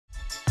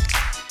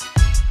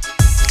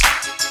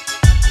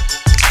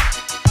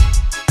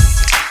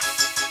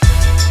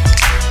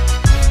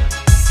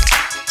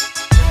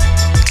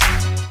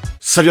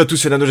Salut à tous,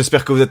 c'est Nano,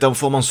 j'espère que vous êtes en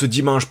forme en ce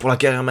dimanche pour la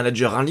Carrière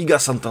Manager en Liga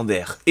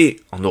Santander et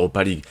en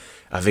Europa League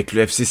avec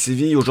le FC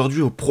Séville.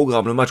 Aujourd'hui au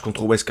programme, le match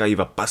contre Huesca, il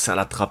va passer à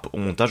la trappe au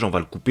montage, on va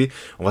le couper.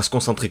 On va se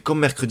concentrer comme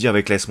mercredi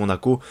avec l'AS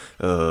Monaco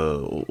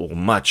au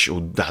match,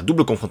 à la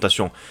double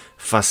confrontation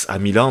face à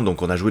Milan.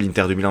 Donc on a joué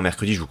l'Inter de Milan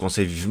mercredi, je vous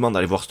conseille vivement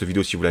d'aller voir cette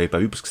vidéo si vous l'avez pas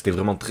vu parce que c'était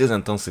vraiment très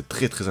intense et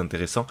très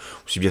intéressant,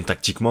 aussi bien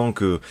tactiquement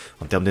que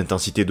en termes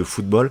d'intensité de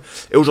football.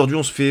 Et aujourd'hui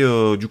on se fait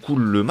du coup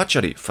le match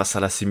aller face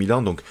à l'AC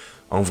Milan. Donc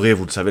en vrai,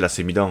 vous le savez, l'AC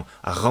Milan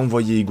a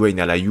renvoyé Higuain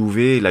à la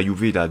Juve. La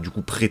Juve, il a du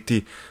coup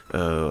prêté,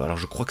 alors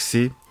je crois que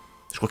c'est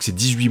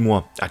 18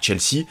 mois à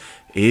Chelsea.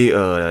 Et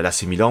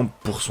l'AC Milan,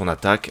 pour son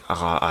attaque,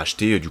 a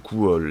acheté du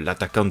coup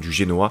l'attaquant du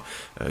Genoa,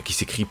 qui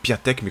s'écrit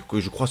Piatek, mais que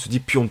je crois se dit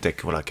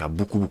Piontek, voilà, qui a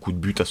beaucoup de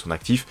buts à son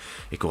actif,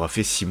 et qui aura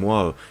fait 6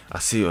 mois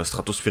assez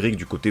stratosphériques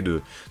du côté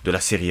de la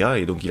Serie A,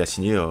 et donc il a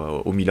signé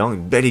au Milan,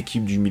 une belle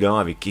équipe du Milan,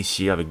 avec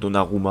Kessié, avec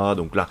Donnarumma,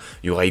 donc là,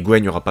 il y aura Higuain,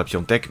 il n'y aura pas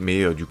Piontek,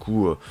 mais du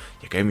coup,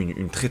 il y a quand même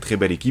une très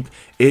belle équipe,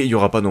 et il n'y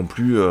aura pas non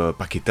plus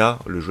Paqueta,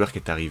 le joueur qui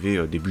est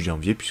arrivé début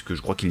janvier, puisque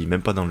je crois qu'il n'est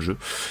même pas dans le jeu,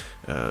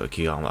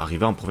 qui est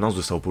arrivé en provenance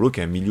de Sao Paulo,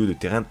 qui est un milieu de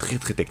terrain très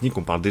technique,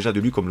 on parle déjà de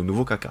lui comme le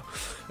nouveau Kaka.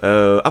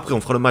 Après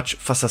on fera le match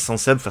face à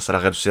Sanseb, face à la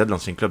Real Sociedad,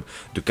 l'ancien club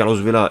de Carlos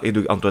Vela et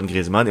de Antoine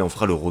Griezmann, et on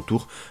fera le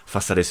retour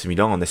face à l'AS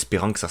Milan en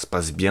espérant que ça se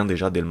passe bien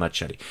déjà dès le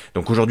match aller.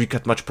 Donc aujourd'hui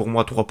 4 matchs pour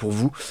moi, 3 pour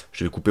vous.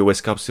 Je vais couper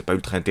Huesca parce que c'est pas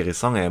ultra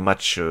intéressant, et un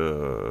match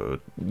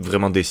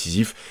vraiment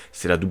décisif,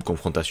 c'est la double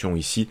confrontation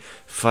ici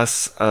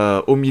face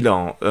au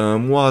Milan. Un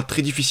mois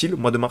très difficile,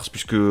 mois de mars,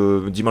 puisque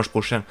dimanche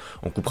prochain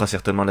on coupera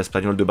certainement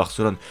l'Espagnol de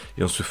Barcelone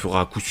et on se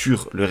fera à coup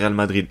sûr le Real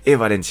Madrid et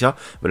Valencia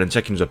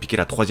qui nous a piqué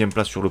la 3e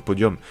place sur le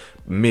podium,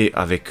 mais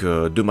avec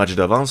 2 matchs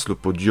d'avance. Le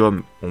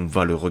podium, on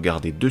va le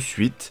regarder de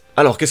suite.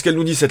 Alors, qu'est-ce qu'elle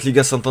nous dit cette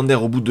Liga Santander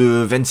au bout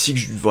de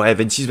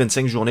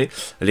 26-25 journées?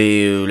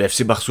 Le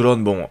FC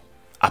Barcelone, bon,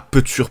 à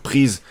peu de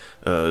surprise,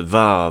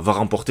 va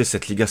remporter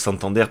cette Liga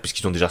Santander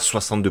puisqu'ils ont déjà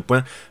 62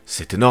 points.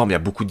 C'est énorme, il y a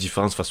beaucoup de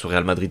différence face au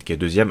Real Madrid qui est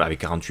 2e avec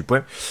 48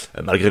 points,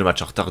 malgré le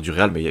match en retard du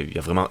Real, mais il y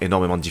a vraiment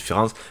énormément de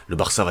différence. Le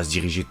Barça va se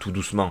diriger tout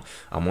doucement,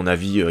 à mon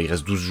avis, il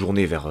reste 12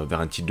 journées vers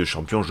un titre de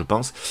champion, je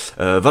pense.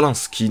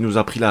 Valence qui nous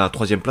a pris la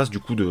 3e place du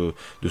coup de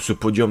ce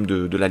podium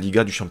de la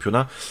Liga, du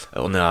championnat.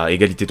 On a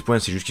égalité de points,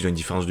 c'est juste qu'ils ont une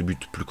différence de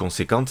but plus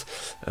conséquente.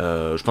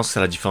 Je pense que c'est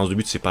la différence de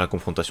but, c'est pas la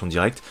confrontation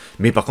directe,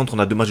 mais par contre on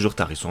a 2 matchs de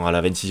retard, ils sont à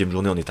la 26e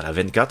journée, on est à la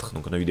 24,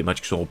 donc on a eu des matchs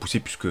qui sont repoussés,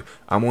 puisque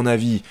à mon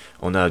avis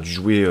on a dû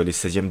jouer les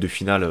 16e de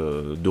finale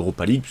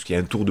d'Europa League, puisqu'il y a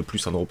un tour de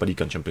plus en Europa League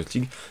qu'en Champions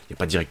League. Il n'y a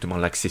pas directement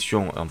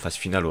l'accession en phase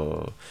finale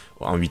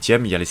en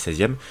 8e, il y a les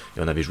 16e, et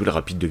on avait joué le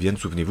Rapide de Vienne,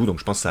 souvenez-vous, donc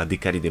je pense que ça a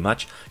décalé des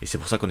matchs, et c'est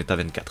pour ça qu'on est à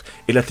 24.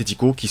 Et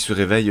l'Atlético qui se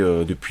réveille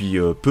depuis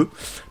peu,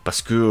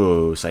 parce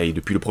que ça y est,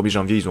 depuis le 1er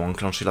janvier ils ont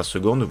enclenché la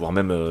seconde, voire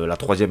même la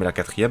 3e et la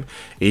 4e,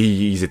 et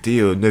ils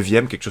étaient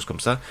 9e, quelque chose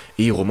comme ça,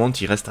 et ils remontent,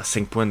 ils restent à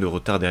 5 points de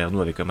retard derrière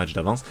nous avec un match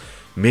d'avance.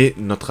 Mais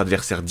notre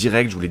adversaire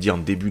direct, je vous l'ai dit en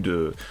début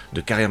de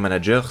Carrière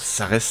Manager,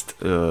 ça reste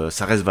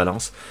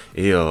Valence.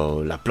 Et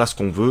la place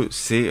qu'on veut,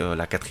 c'est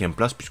la 4e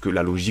place, puisque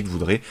la logique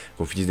voudrait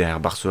qu'on finisse derrière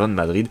Barcelone,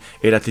 Madrid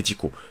et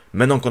l'Atlético.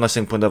 Maintenant qu'on a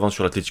 5 points d'avance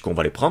sur l'Atlético, on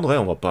va les prendre, hein,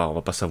 on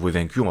va pas s'avouer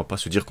vaincu, on va pas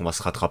se dire qu'on va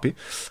se rattraper,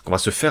 qu'on va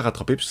se faire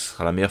rattraper, parce que ce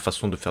sera la meilleure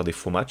façon de faire des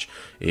faux matchs.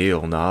 Et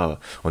on a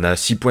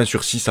 6 points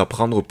sur 6 à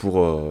prendre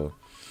pour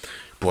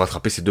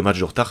rattraper ces 2 matchs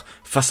de retard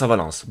face à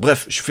Valence.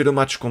 Bref, je fais le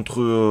match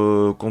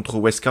contre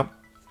Huesca.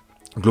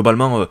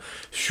 Globalement,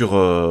 sur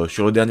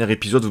le dernier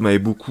épisode, vous m'avez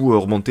beaucoup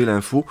remonté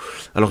l'info.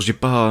 Alors je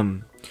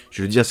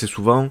le dis assez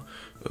souvent,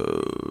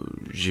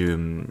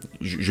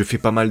 je fais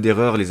pas mal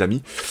d'erreurs, les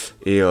amis,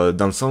 et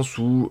dans le sens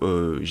où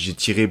j'ai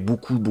tiré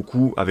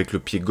beaucoup avec le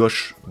pied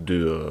gauche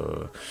de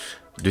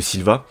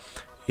Silva,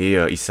 et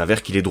il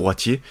s'avère qu'il est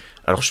droitier.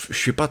 Alors je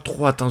fais pas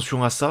trop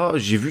attention à ça,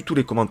 j'ai vu tous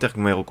les commentaires que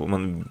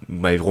vous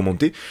m'avez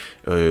remonté,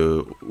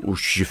 où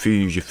j'ai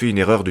fait une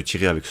erreur de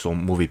tirer avec son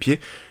mauvais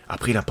pied.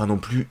 Après il a pas non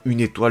plus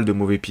une étoile de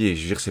mauvais pied,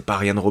 je veux dire c'est pas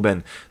Ryan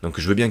Robben, donc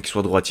je veux bien qu'il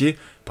soit droitier,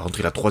 par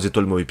contre il a 3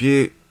 étoiles de mauvais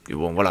pied. Et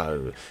bon voilà,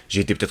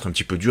 j'ai été peut-être un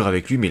petit peu dur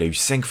avec lui, mais il a eu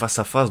 5 face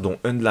à face, dont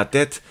un de la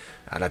tête.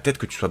 À la tête,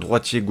 que tu sois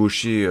droitier,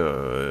 gaucher,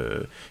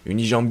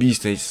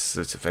 unijambiste,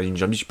 enfin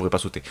unijambiste, je pourrais pas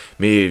sauter.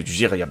 Mais je veux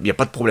dire, il n'y a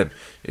pas de problème.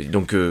 Et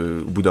donc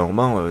au bout d'un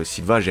moment,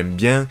 Silva, j'aime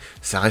bien,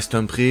 ça reste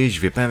un prêt, je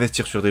vais pas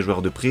investir sur des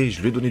joueurs de prêt,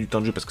 je lui ai donné du temps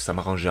de jeu parce que ça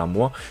m'arrangeait à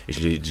moi, et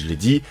je l'ai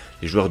dit,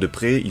 les joueurs de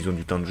prêt, ils ont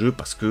du temps de jeu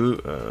parce que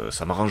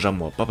ça m'arrange à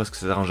moi, pas parce que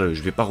ça s'arrange à eux.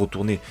 Je vais pas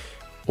retourner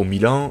au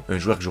Milan, un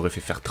joueur que j'aurais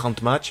fait faire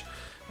 30 matchs,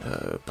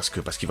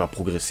 parce qu'il va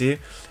progresser,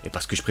 et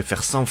parce que je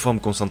préfère 100 fois me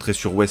concentrer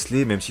sur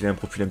Wesley, même s'il a un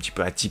profil un petit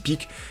peu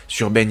atypique,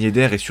 sur Ben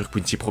Yedder et sur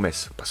Quincy Promes,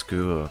 parce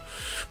que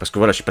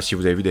voilà, je sais pas si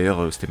vous avez vu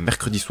d'ailleurs, c'était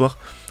mercredi soir,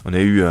 on a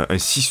eu un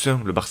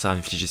 6-1, le Barça a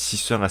infligé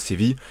 6-1 à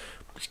Séville.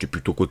 J'étais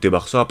plutôt côté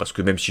Barça, parce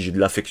que même si j'ai de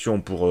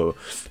l'affection pour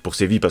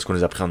Séville, parce qu'on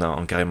les a pris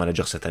en Carrière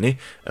Manager cette année,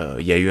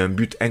 il y a eu un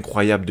but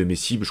incroyable de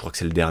Messi, je crois que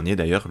c'est le dernier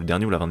d'ailleurs, le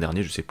dernier ou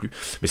l'avant-dernier, je sais plus,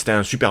 mais c'était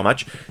un super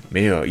match,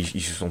 mais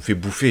ils se sont fait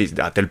bouffer,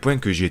 à tel point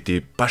que j'ai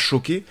été pas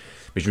choqué,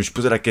 mais je me suis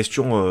posé la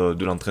question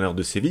de l'entraîneur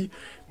de Séville,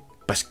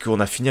 parce qu'on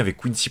a fini avec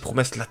Quincy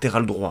Promes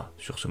latéral droit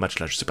sur ce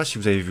match-là. Je sais pas si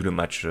vous avez vu le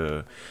match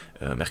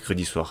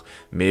mercredi soir,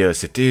 mais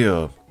c'était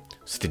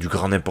du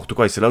grand n'importe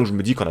quoi. Et c'est là où je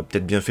me dis qu'on a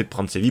peut-être bien fait de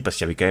prendre Séville, parce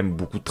qu'il y avait quand même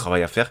beaucoup de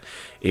travail à faire.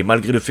 Et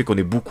malgré le fait qu'on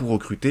ait beaucoup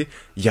recruté,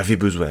 il y avait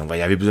besoin. Il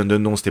y avait besoin d'un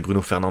nom, c'était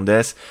Bruno Fernandes.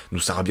 Nous,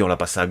 Sarabia, on l'a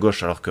passé à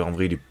gauche, alors qu'en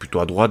vrai, il est plutôt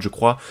à droite, je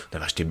crois. On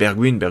avait acheté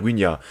Bergwijn. Bergwijn,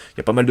 il y a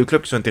pas mal de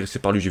clubs qui sont intéressés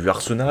par lui. J'ai vu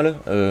Arsenal,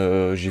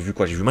 j'ai vu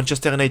quoi? J'ai vu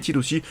Manchester United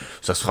aussi.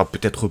 Ça se fera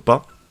peut-être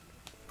pas.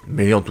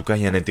 Mais en tout cas,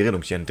 il y a un intérêt,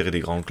 donc s'il y a un intérêt des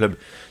grands clubs,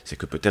 c'est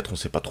que peut-être on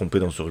s'est pas trompé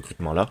dans ce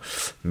recrutement-là.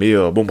 Mais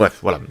bon, bref,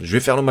 voilà. Je vais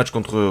faire le match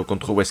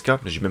contre Huesca,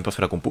 j'ai même pas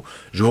fait la compo.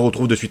 Je vous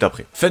retrouve de suite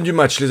après. Fin du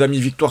match, les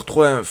amis, victoire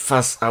 3-1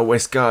 face à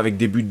Huesca avec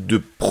des buts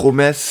de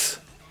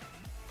Promesse.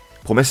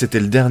 Promesse, c'était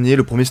le dernier,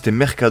 le premier c'était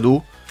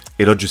Mercado,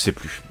 et l'autre, je sais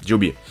plus, j'ai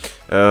oublié.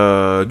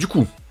 Du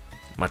coup,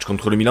 match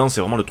contre le Milan, c'est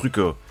vraiment le truc...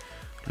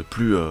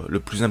 le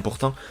plus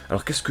important.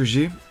 Alors qu'est-ce que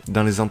j'ai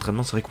dans les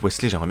entraînements? C'est vrai que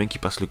Wesley, j'aimerais bien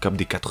qu'il passe le cap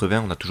des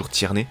 80. On a toujours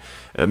Tierney.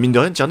 Mine de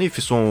rien, Tierney, il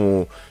fait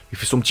son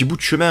petit bout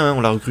de chemin. Hein.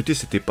 On l'a recruté,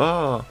 c'était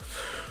pas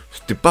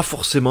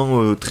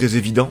forcément très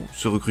évident,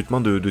 ce recrutement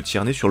de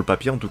Tierney, sur le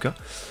papier en tout cas.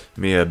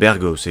 Mais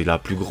Berg, c'est la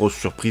plus grosse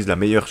surprise, la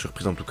meilleure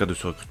surprise en tout cas de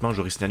ce recrutement.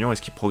 Joris Gnagnon,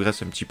 est-ce qu'il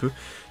progresse un petit peu?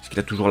 Est-ce qu'il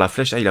a toujours la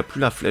flèche? Ah, il a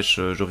plus la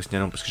flèche, Joris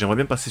Gnagnon, parce que j'aimerais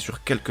bien passer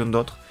sur quelqu'un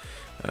d'autre.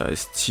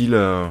 Style...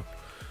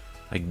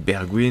 avec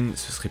Bergwijn,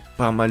 ce serait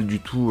pas mal du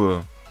tout...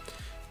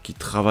 qui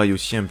travaille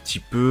aussi un petit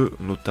peu,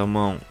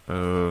 notamment,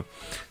 ce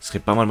serait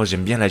pas mal, moi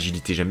j'aime bien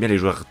l'agilité, j'aime bien les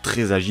joueurs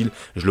très agiles,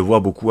 je le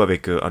vois beaucoup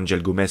avec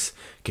Angel Gomez,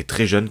 qui est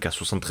très jeune, qui a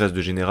 73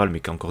 de général, mais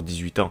qui a encore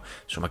 18 ans,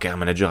 sur ma carrière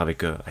manager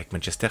avec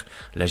Manchester,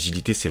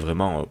 l'agilité c'est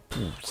vraiment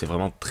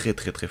très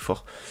très très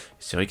fort,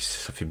 c'est vrai que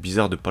ça fait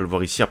bizarre de pas le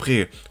voir ici.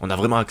 Après, on a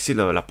vraiment axé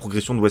la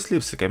progression de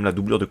Wesley, c'est quand même la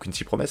doublure de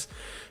Quincy Promes,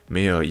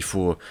 mais il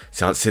faut,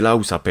 c'est là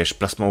où ça pêche,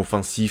 placement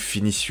offensif,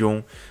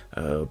 finition,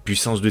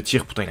 puissance de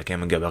tir, pourtant il a quand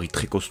même un gabarit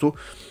très costaud.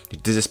 Je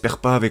désespère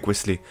pas avec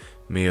Wesley,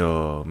 mais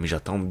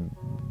j'attends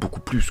beaucoup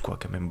plus, quoi,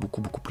 quand même,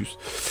 beaucoup plus.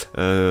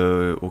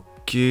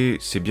 Ok,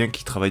 c'est bien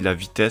qu'il travaille la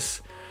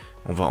vitesse.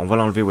 On va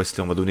l'enlever,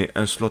 Wesley, on va donner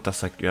un slot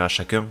à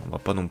chacun, on va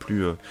pas non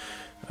plus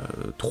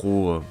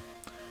trop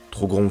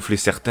gonfler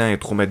certains et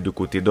trop mettre de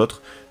côté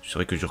d'autres. C'est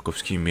vrai que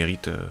Jurkowski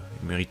mérite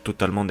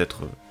totalement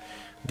d'être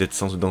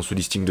dans ce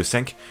listing de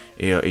 5.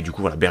 Et du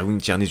coup, voilà, Bergwijn,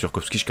 Tierney,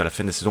 Jurkowski jusqu'à la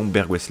fin de la saison,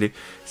 Berg, Wesley,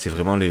 c'est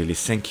vraiment les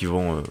 5 qui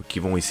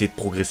vont essayer de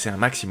progresser un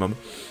maximum.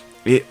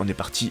 Et on est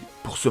parti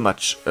pour ce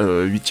match,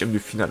 8ème de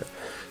finale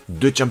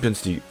de Champions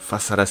League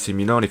face à l'AC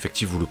Milan.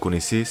 L'effectif, vous le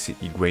connaissez, c'est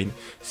Higuaín,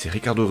 c'est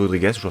Ricardo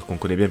Rodriguez, joueur qu'on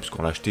connaît bien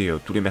puisqu'on l'a acheté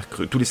tous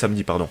les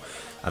samedis,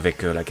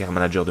 avec la carrière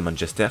manager de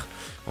Manchester.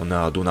 On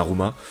a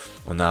Donnarumma,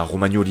 on a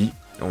Romagnoli,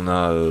 on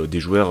a des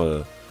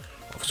joueurs,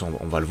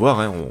 on va le voir,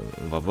 hein,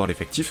 on va voir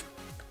l'effectif.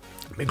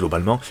 Mais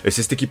globalement, et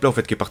c'est cette équipe-là en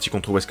fait qui est partie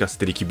contre Huesca,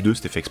 c'était l'équipe 2,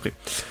 c'était fait exprès.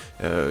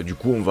 Du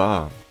coup, on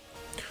va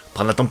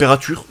prendre la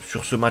température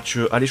sur ce match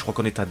aller. Je crois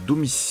qu'on est à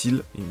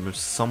domicile, il me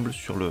semble,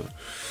 sur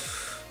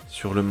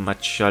le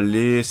match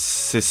aller.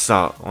 C'est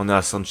ça, on est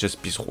à Sanchez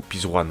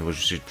Pizjuan.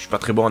 Je suis pas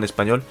très bon en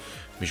espagnol,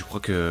 mais je crois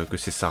que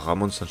c'est ça,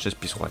 Ramon Sanchez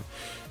Pizjuan.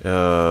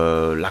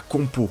 La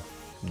compo,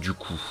 du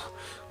coup.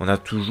 On a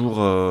toujours...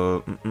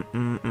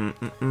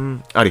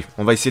 Allez,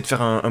 on va essayer de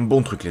faire un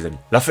bon truc, les amis.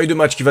 La feuille de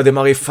match qui va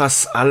démarrer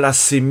face à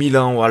l'AC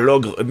Milan, ou à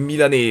l'ogre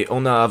milanais.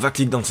 On a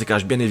Vaklik dans ses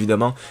cages, bien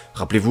évidemment.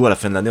 Rappelez-vous, à la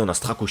fin de l'année, on a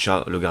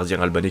Strakosha, le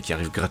gardien albanais, qui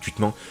arrive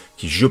gratuitement,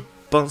 qui, je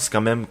pense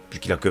quand même,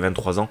 puisqu'il a que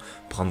 23 ans,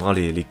 prendra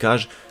les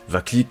cages.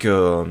 Vaklik...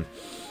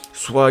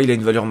 soit il a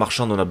une valeur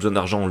marchande, on a besoin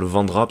d'argent, on le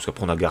vendra, parce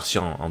qu'après on a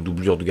Garcia en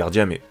doublure de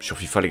gardien, mais sur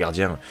FIFA, les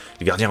gardiens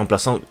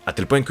remplaçants, à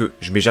tel point que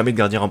je mets jamais de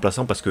gardien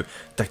remplaçant, parce que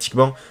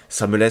tactiquement,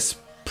 ça me laisse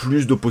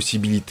plus de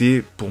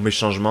possibilités pour mes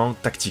changements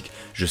tactiques.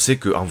 Je sais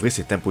qu'en vrai,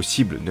 c'est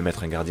impossible de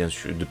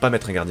pas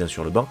mettre un gardien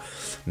sur le banc,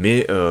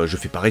 mais je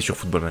fais pareil sur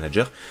Football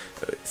Manager.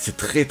 C'est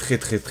très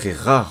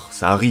rare,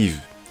 ça arrive,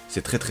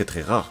 c'est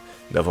très rare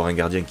d'avoir un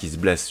gardien qui se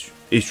blesse,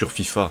 et sur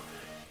FIFA,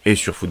 et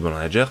sur Football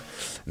Manager,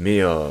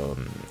 mais...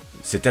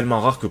 c'est tellement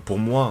rare que pour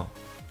moi,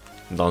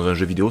 dans un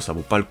jeu vidéo, ça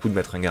vaut pas le coup de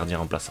mettre un gardien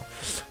remplaçant.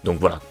 Donc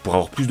voilà, pour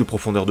avoir plus de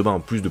profondeur de banc,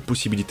 plus de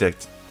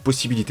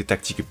possibilités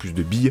tactiques et plus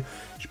de billes,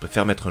 je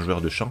préfère mettre un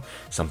joueur de champ,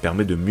 ça me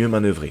permet de mieux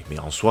manœuvrer. Mais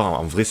en soi,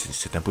 en vrai,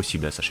 c'est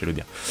impossible, hein, sachez-le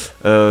bien.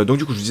 Donc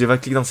du coup, je vous disais,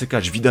 Vaklik dans ses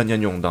cages, Vida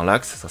Gnagnon dans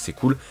l'axe, ça c'est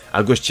cool.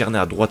 À gauche, Tierney,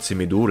 à droite,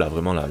 Semedo, là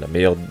vraiment la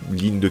meilleure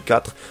ligne de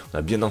 4. On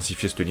a bien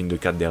densifié cette ligne de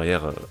 4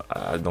 derrière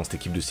dans cette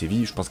équipe de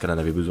Séville, je pense qu'elle en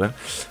avait besoin.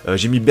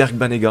 J'ai mis Berg,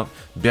 Banega,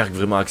 Berg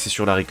vraiment axé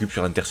sur la récup,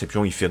 sur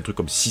l'interception, il fait un truc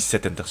comme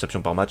 6-7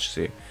 interceptions par match,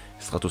 c'est...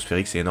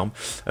 stratosphérique, c'est énorme.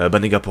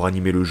 Banega pour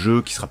animer le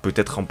jeu, qui sera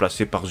peut-être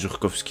remplacé par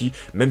Jurkowski,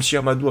 même si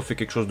Amadou a fait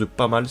quelque chose de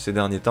pas mal ces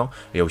derniers temps.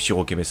 Et il y a aussi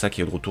Roque Messa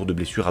qui est de retour de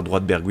blessure, à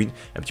droite Bergwijn,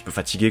 un petit peu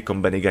fatigué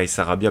comme Banega et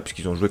Sarabia,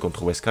 puisqu'ils ont joué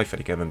contre Huesca, il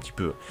fallait quand même un petit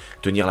peu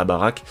tenir la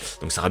baraque.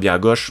 Donc Sarabia à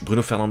gauche,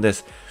 Bruno Fernandes,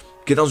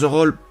 qui est dans un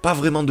rôle pas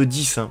vraiment de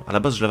 10, hein. À la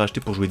base je l'avais acheté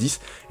pour jouer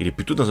 10, il est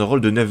plutôt dans un rôle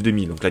de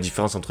 9,5. Donc la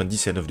différence entre un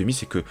 10 et un 9,5,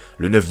 c'est que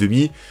le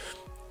 9,5,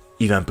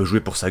 il va un peu jouer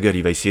pour sa gueule,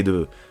 il va essayer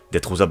de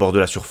d'être aux abords de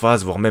la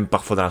surface, voire même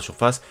parfois dans la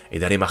surface, et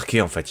d'aller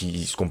marquer. En fait,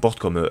 il se comporte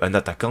comme un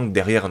attaquant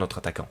derrière un autre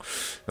attaquant.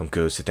 Donc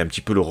c'était un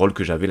petit peu le rôle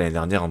que j'avais l'année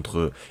dernière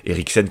entre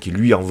Eriksen, qui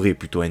lui en vrai est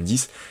plutôt un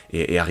 10,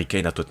 et Harry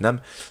Kane à Tottenham,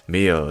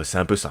 mais c'est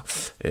un peu ça.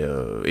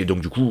 Et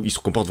donc du coup, il se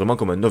comporte vraiment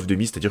comme un 9,5,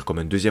 c'est-à-dire comme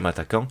un deuxième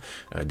attaquant,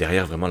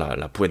 derrière vraiment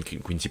la pointe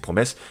Quincy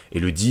Promes, et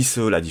le 10,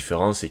 la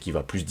différence, c'est qu'il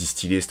va plus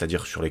distiller,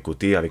 c'est-à-dire sur les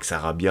côtés, avec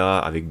Sarabia,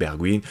 avec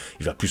Bergwijn,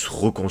 il va plus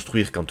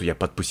reconstruire quand il n'y a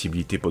pas de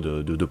possibilité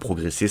de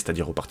progresser,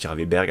 c'est-à-dire repartir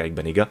avec Berg, avec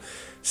Banega.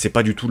 C'est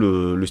pas du tout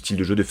le style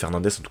de jeu de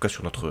Fernandez, en tout cas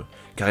sur notre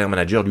carrière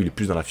manager. Lui, il est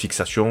plus dans la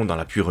fixation, dans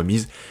l'appui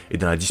remise et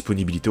dans la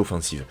disponibilité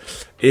offensive.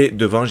 Et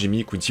devant, j'ai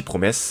mis Quincy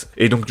Promes.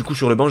 Et donc, du coup,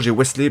 sur le banc, j'ai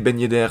Wesley, Ben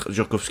Yedder,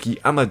 Zurkowski,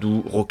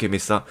 Amadou, Roque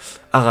Mesa,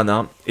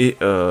 Arana et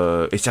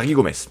Sergi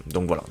Gomez.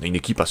 Donc voilà, on a une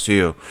équipe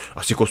assez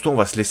costaud. On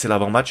va se laisser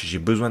l'avant-match. J'ai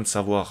besoin de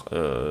savoir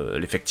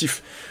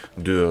l'effectif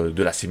de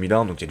l'AC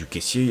Milan. Donc il y a du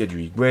Kessié, il y a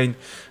du Higuain,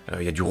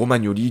 il y a du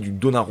Romagnoli, du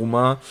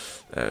Donnarumma.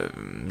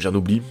 J'en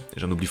oublie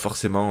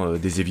forcément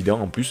des évidents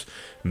en plus.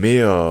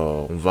 Mais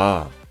on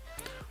va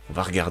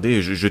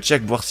regarder. Je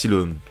check voir si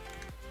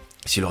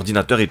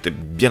l'ordinateur est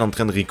bien en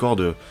train de record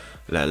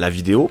la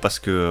vidéo, parce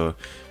que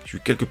j'ai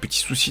eu quelques petits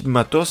soucis de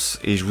matos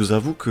et je vous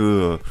avoue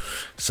que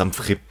ça me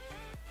ferait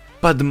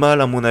pas de mal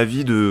à mon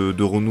avis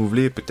de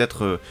renouveler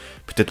peut-être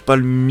pas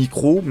le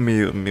micro,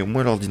 mais au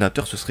moins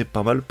l'ordinateur, ce serait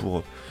pas mal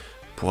pour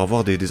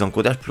avoir des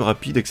encodages plus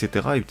rapides, etc.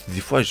 Et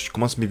des fois je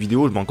commence mes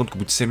vidéos, je me rends compte qu'au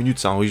bout de 5 minutes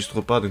ça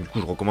enregistre pas, donc du coup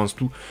je recommence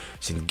tout.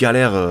 C'est une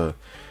galère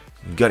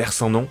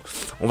sans nom.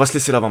 On va se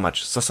laisser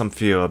l'avant-match, ça me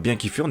fait bien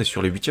kiffer. On est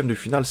sur les 8e de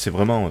finale, c'est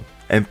vraiment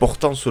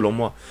important selon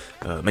moi.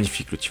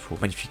 Magnifique le tifo,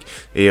 magnifique.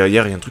 Et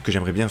hier il y a un truc que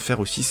j'aimerais bien faire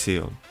aussi, c'est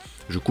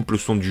je coupe le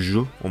son du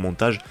jeu au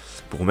montage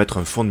pour mettre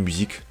un fond de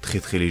musique très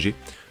très léger.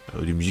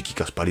 Des musiques qui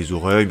cassent pas les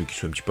oreilles, mais qui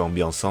sont un petit peu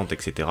ambiançantes,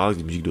 etc.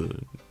 Des musiques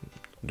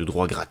de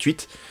droit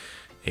gratuites.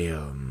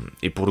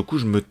 Et pour le coup,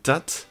 je me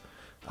tâte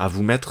à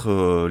vous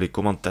mettre les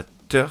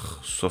commentateurs,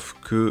 sauf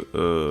que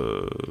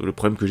le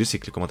problème que j'ai, c'est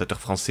que les commentateurs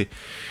français,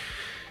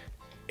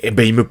 eh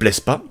ben, ils me plaisent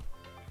pas.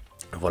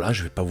 Voilà,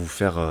 je vais pas vous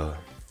faire un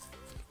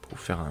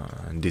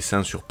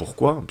dessin sur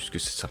pourquoi, puisque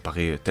ça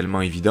paraît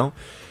tellement évident.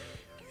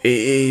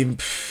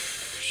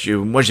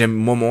 Moi j'aime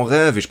mon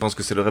rêve, et je pense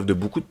que c'est le rêve de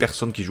beaucoup de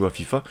personnes qui jouent à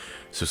FIFA,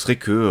 ce serait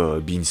que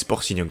beIN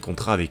Sport signe un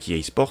contrat avec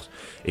EA Sports,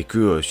 et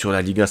que sur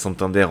la Liga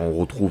Santander on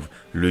retrouve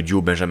le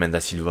duo Benjamin da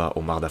Silva,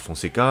 Omar da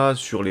Fonseca,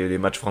 sur les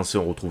matchs français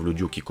on retrouve le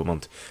duo qui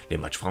commente les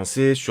matchs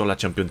français, sur la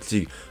Champions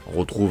League on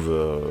retrouve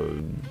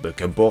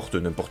qu'importe,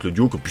 n'importe le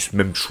duo, qu'on puisse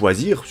même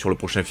choisir sur le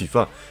prochain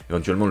FIFA,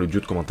 éventuellement le duo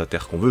de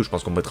commentateurs qu'on veut. Je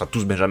pense qu'on mettra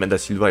tous Benjamin da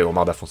Silva et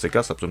Omar da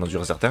Fonseca, c'est absolument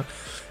sûr et certain,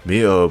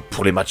 mais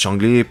pour les matchs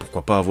anglais,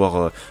 pourquoi pas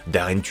avoir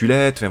Darren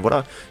Tulette, enfin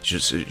voilà.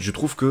 Je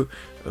trouve que,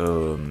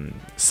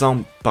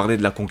 sans parler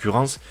de la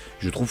concurrence,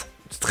 je trouve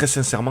très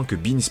sincèrement que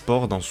beIN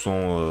Sport, dans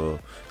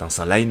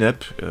sa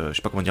line-up, je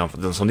sais pas comment dire,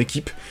 dans son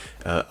équipe,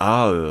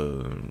 a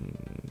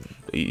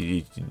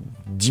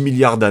 10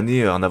 milliards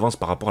d'années en avance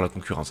par rapport à la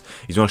concurrence.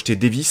 Ils ont acheté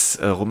Davis,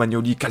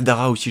 Romagnoli,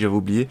 Caldara aussi, j'avais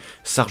oublié,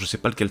 Sarr, je sais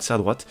pas lequel c'est à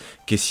droite,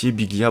 Kessié,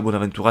 Biglia,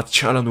 Bonaventura,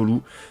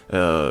 Tchalanoglu,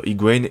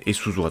 Higuain et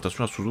Suso.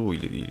 Attention à Suso,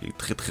 il est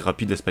très très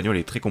rapide, l'espagnol,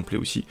 il est très complet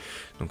aussi.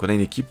 Donc on a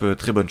une équipe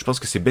très bonne. Je pense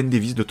que c'est Ben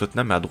Davis de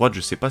Tottenham, mais à droite,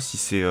 je sais pas si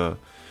c'est...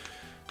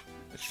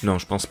 Non,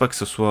 je pense pas que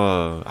ce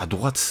soit... À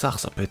droite, Sarr,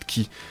 ça peut être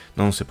qui?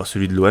 Non, c'est pas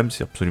celui de l'OM,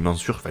 c'est absolument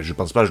sûr. Enfin, je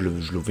pense pas, je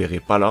le verrai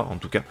pas là, en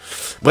tout cas.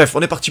 Bref,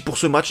 on est parti pour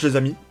ce match, les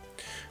amis.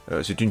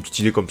 C'était une petite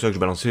idée comme ça que je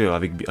balançais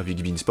avec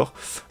beIN Sport.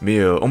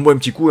 Mais on boit un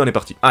petit coup et on est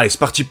parti. Allez, c'est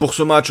parti pour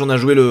ce match. On a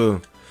joué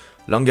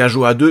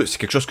l'engagement à 2. C'est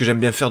quelque chose que j'aime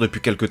bien faire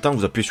depuis quelques temps.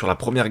 Vous appuyez sur la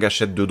première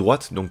gâchette de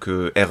droite. Donc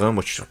R1,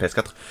 moi je suis sur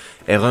PS4.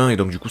 R1, et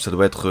donc du coup ça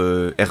doit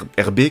être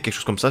RB, quelque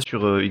chose comme ça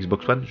sur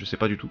Xbox One. Je sais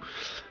pas du tout.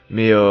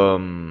 Mais voilà,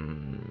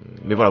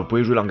 vous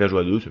pouvez jouer l'engagement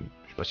à 2. Je sais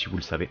pas si vous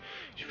le savez.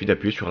 Il suffit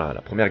d'appuyer sur la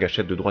première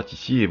gâchette de droite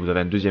ici. Et vous avez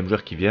un deuxième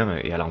joueur qui vient.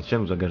 Et à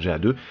l'ancienne, vous engagez à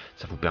 2.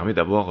 Ça vous permet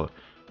d'avoir...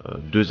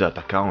 deux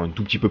attaquants un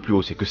tout petit peu plus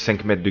haut, c'est que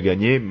 5 mètres de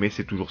gagner, mais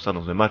c'est toujours ça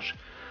dans un match,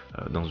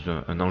 dans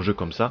un enjeu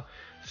comme ça.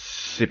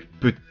 C'est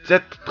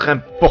peut-être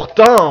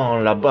important,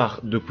 la barre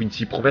de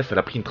Quincy Promes, elle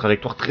a pris une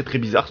trajectoire très très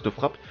bizarre cette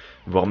frappe,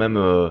 voire même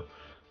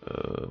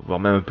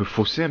un peu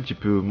faussée, un petit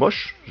peu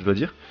moche, je dois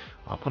dire.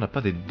 Alors après on n'a pas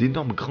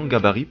d'énormes grands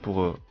gabarits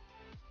pour...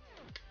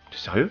 T'es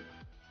sérieux?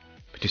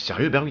 T'es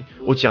sérieux, Bergwijn?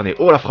 Oh Tierney,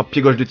 oh la frappe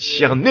pied gauche de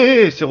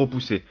Tierney, c'est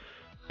repoussé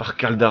par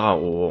Caldara.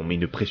 Oh, on met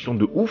une pression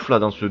de ouf là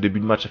dans ce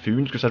début de match. Ça fait 1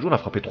 minute que ça joue, on a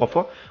frappé 3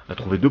 fois, on a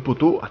trouvé 2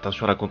 poteaux,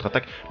 attention à la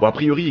contre-attaque. Bon, a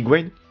priori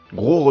Higuain,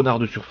 gros renard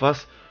de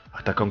surface,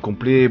 attaquant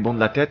complet, bon de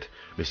la tête,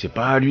 mais c'est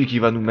pas lui qui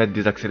va nous mettre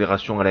des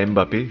accélérations à la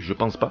Mbappé, je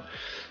pense pas.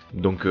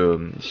 Donc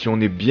si on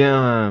est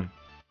bien...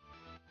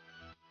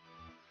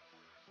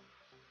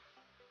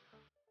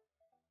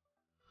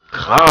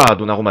 Ah,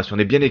 Donnarumma, si on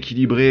est bien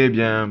équilibré,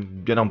 bien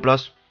en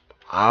place,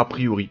 a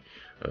priori...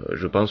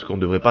 je pense qu'on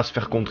ne devrait pas se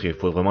faire contrer. Il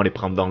faut vraiment les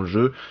prendre dans le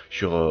jeu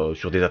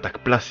sur des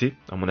attaques placées,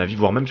 à mon avis,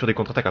 voire même sur des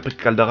contre-attaques. Après,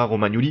 Caldara,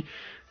 Romagnoli,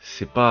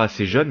 c'est pas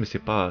assez jeune, mais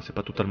c'est pas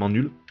totalement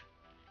nul.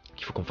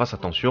 Il faut qu'on fasse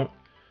attention,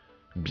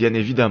 bien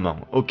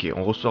évidemment. Ok,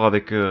 on ressort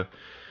avec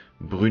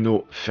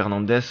Bruno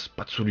Fernandes,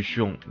 pas de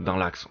solution dans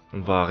l'axe. On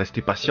va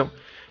rester patient.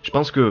 Je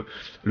pense que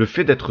le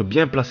fait d'être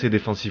bien placé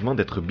défensivement,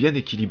 d'être bien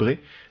équilibré,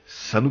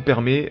 ça nous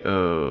permet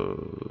de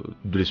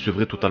les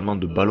sevrer totalement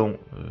de ballons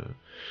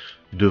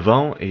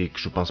devant, et que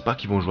je pense pas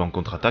qu'ils vont jouer en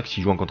contre-attaque.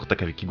 S'ils jouent en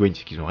contre-attaque avec Higuain,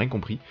 c'est qu'ils n'ont rien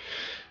compris.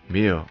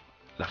 Mais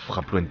la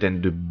frappe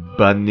lointaine de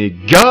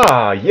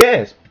Banega,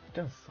 yes,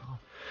 putain, ça.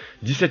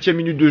 17e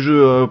minute de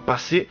jeu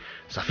passée,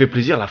 ça fait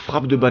plaisir. La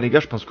frappe de Banega,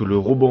 je pense que le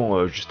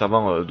rebond juste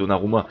avant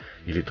Donnarumma,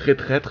 il est très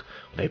traître.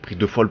 On avait pris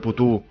 2 fois le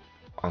poteau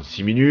en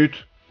 6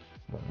 minutes.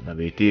 Bon, on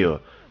avait été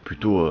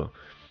plutôt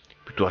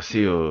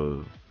assez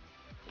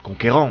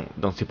conquérant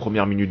dans ses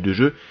premières minutes de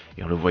jeu,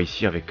 et on le voit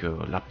ici avec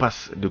la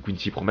passe de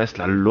Quincy Promes,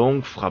 la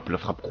longue frappe, la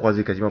frappe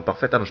croisée quasiment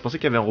parfaite. Ah non, je pensais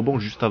qu'il y avait un rebond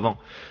juste avant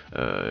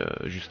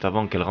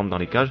qu'elle rentre dans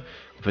les cages.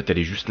 En fait, elle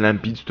est juste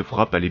limpide, cette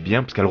frappe, elle est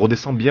bien, parce qu'elle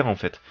redescend bien en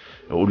fait.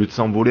 Au lieu de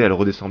s'envoler, elle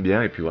redescend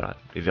bien, et puis voilà,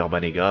 et vers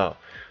Banega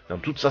dans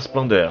toute sa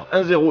splendeur.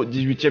 1-0,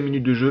 18e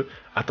minute de jeu.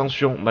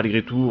 Attention,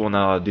 malgré tout, on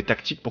a des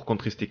tactiques pour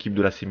contrer cette équipe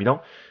de l'AC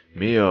Milan,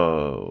 mais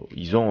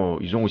ils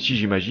ont aussi,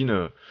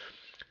 j'imagine,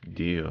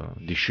 des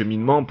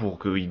cheminements pour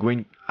que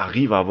Higuain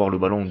arrive à avoir le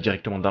ballon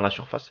directement dans la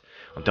surface.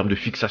 En termes de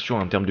fixation,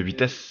 en termes de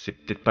vitesse, c'est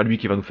peut-être pas lui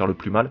qui va nous faire le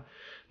plus mal.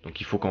 Donc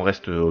il faut qu'on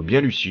reste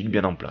bien lucide,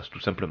 bien en place, tout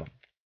simplement.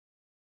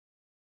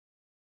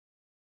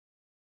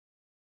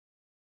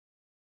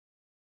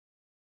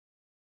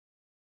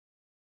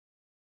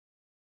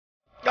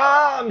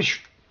 Ah, mais je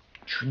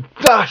suis une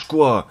tâche,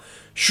 quoi.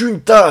 Je suis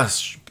une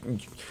tâche.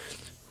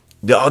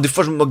 Alors, des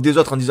fois, je me moque des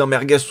autres en disant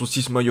merguez,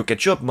 saucisse, mayo,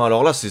 ketchup. Mais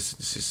alors là,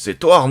 c'est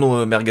toi,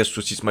 Arnaud, merguez,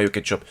 saucisse, mayo,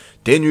 ketchup.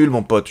 T'es nul,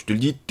 mon pote. Je te le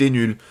dis, t'es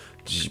nul.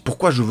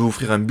 Pourquoi je veux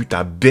offrir un but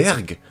à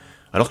Berg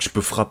alors que je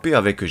peux frapper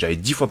avec... J'avais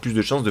 10 fois plus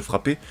de chances de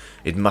frapper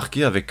et de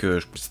marquer avec...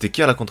 C'était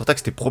qui à la contre-attaque?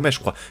 C'était Promet, je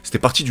crois. C'était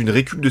parti d'une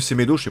récup de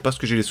Semedo. Je sais pas ce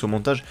que j'ai laissé au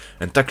montage.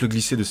 Un tacle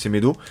glissé de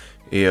Semedo.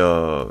 Et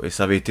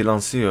ça avait été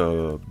lancé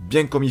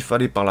bien comme il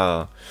fallait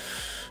par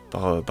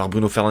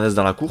Bruno Fernandes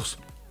dans la course.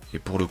 Et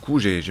pour le coup,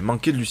 j'ai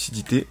manqué de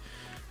lucidité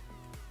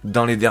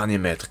dans les derniers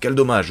mètres. Quel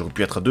dommage, j'aurais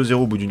pu être à 2-0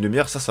 au bout d'une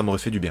demi-heure, ça m'aurait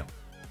fait du bien.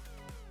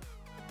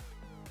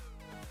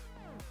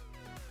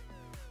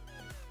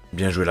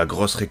 Bien joué, la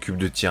grosse récup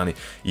de Tierney.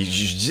 Je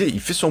disais,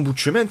 il fait son bout de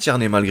chemin,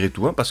 Tierney, malgré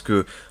tout, hein, parce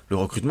que le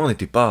recrutement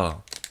n'était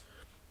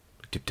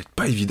peut-être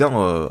pas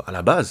évident à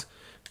la base.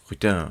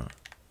 Recruter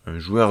un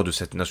joueur de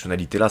cette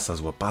nationalité-là, ça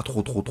se voit pas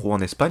trop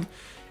en Espagne.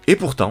 Et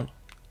pourtant,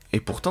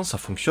 ça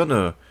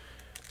fonctionne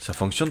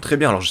très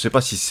bien. Alors je sais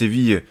pas si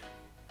Séville...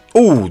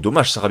 Oh,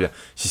 dommage, ça va bien.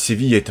 Si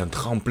Séville est un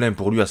tremplin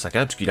pour lui à sa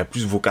carrière, parce qu'il a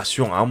plus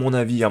vocation, à mon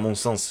avis, à mon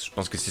sens, je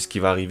pense que c'est ce qui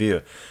va arriver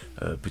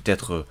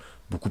peut-être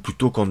beaucoup plus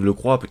tôt qu'on ne le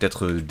croit,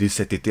 peut-être dès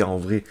cet été en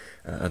vrai,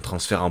 un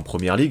transfert en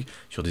première ligue,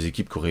 sur des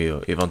équipes qui auraient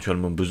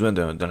éventuellement besoin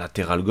d'un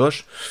latéral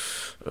gauche.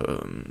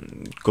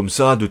 Comme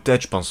ça, de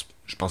tête, je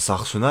pense à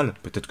Arsenal,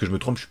 peut-être que je me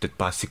trompe, je suis peut-être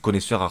pas assez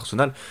connaisseur à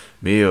Arsenal,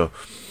 mais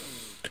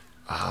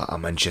à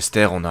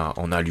Manchester, on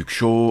a Luke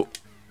Shaw,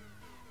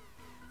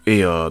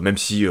 et même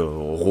si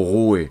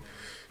Roro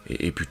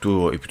est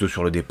plutôt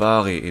sur le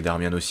départ, et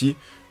Darmian aussi.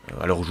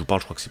 À l'heure où je vous parle,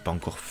 je crois que c'est pas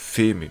encore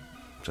fait, mais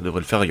ça devrait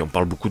le faire. Et on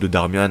parle beaucoup de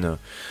Darmian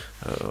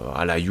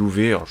à la Juve.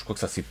 Alors je crois que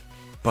ça s'est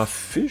pas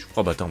fait, je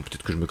crois. Bah attends,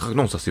 peut-être que je me craque.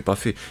 Non, ça s'est pas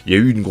fait. Il y a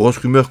eu une grosse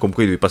rumeur comme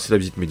quoi il devait passer la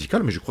visite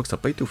médicale, mais je crois que ça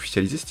n'a pas été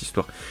officialisé cette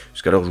histoire.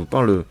 Jusqu'à l'heure où je vous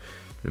parle,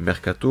 le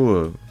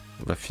mercato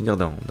va finir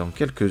dans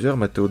quelques heures.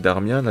 Matteo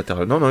Darmian,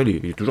 latéral. Non,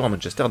 il est toujours à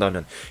Manchester,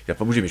 Darmian. Il a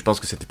pas bougé, mais je pense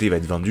que cet été il va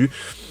être vendu.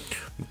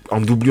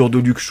 En doublure de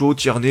Luke Shaw,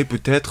 Tierney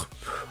peut-être.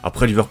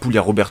 Après Liverpool, il y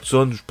a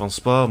Robertson, je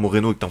pense pas.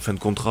 Moreno est en fin de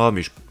contrat,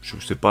 mais je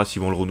sais pas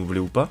s'ils vont le renouveler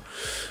ou pas.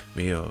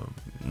 Mais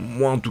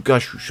moi en tout cas,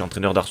 je suis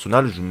entraîneur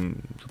d'Arsenal. Je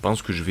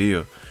pense que je vais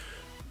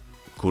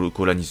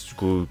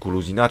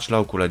Kolasinac là,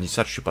 ou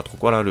Kolasinac, je sais pas trop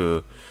quoi là,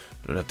 le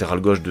latéral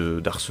gauche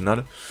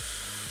d'Arsenal.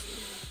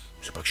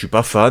 C'est pas que je suis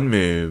pas fan,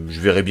 mais je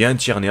verrais bien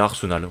Tierney à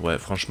Arsenal. Ouais,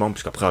 franchement,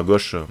 puisqu'après à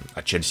gauche,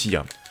 à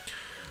Chelsea,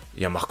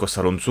 il y a Marcos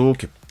Alonso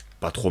qui est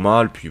pas trop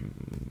mal, puis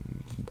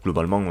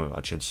globalement,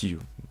 à Chelsea,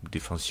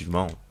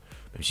 défensivement,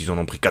 même s'ils en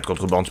ont pris 4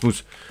 contre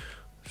Bournemouth,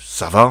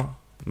 ça va.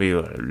 Mais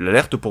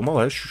l'alerte pour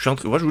moi, ouais, je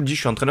vous le dis,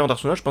 je suis entraîneur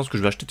d'Arsenal, je pense que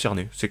je vais acheter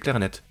Tierney, c'est clair et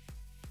net.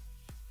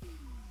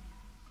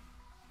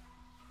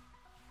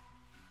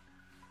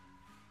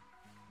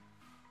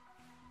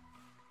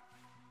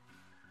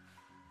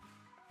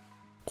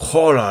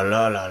 Oh là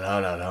là là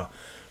là là là.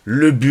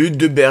 Le but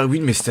de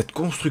Bergwijn, mais cette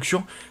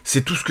construction,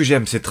 c'est tout ce que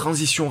j'aime. Ces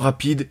transitions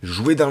rapides,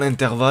 jouer dans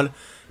l'intervalle,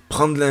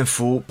 prendre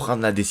l'info,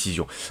 prendre la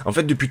décision. En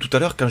fait, depuis tout à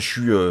l'heure, quand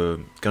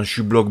je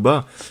suis bloc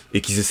bas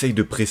et qu'ils essayent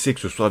de presser, que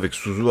ce soit avec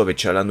Suzu, avec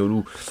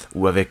Çalhanoğlu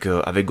ou avec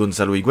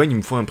Gonzalo Higuain, il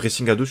me faut un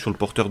pressing à deux sur le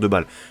porteur de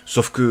balle.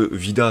 Sauf que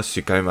Vida,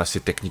 c'est quand même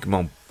assez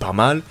techniquement pas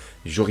mal.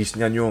 Joris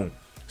Gnagnon,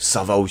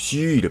 ça va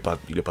aussi. Il est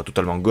pas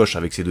totalement gauche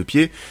avec ses 2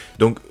 pieds.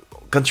 Donc,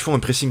 quand ils font un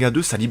pressing à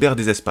deux, ça libère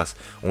des espaces.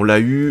 On l'a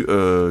eu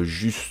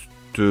juste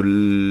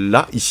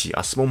là, ici,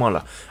 à ce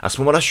moment-là. À ce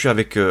moment-là, je suis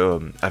avec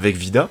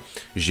Vida,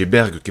 j'ai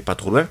Berg qui est pas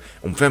trop loin,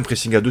 on me fait un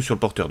pressing à 2 sur le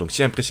porteur. Donc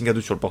s'il y a un pressing à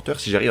 2 sur le porteur,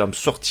 si j'arrive à me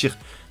sortir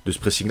de ce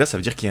pressing-là, ça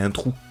veut dire qu'il y a un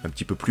trou un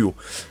petit peu plus haut,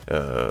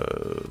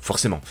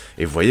 forcément.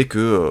 Et vous voyez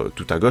que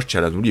tout à gauche,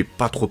 Tchalanouli est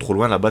pas trop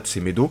loin là-bas de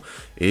Semedo,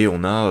 et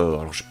on a,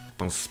 alors je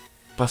pense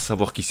pas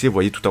savoir qui c'est, vous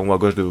voyez tout en haut à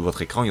gauche de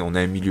votre écran, et on a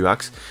un milieu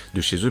axe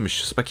de chez eux, mais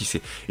je sais pas qui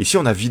c'est. Ici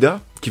on a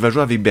Vida qui va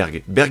jouer avec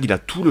Berg. Berg il a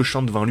tout le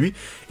champ devant lui,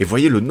 et vous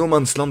voyez le no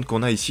man's land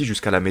qu'on a ici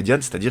jusqu'à la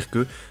médiane, c'est-à-dire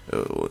que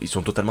ils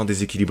sont totalement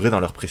déséquilibrés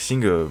dans leur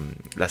pressing,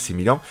 là c'est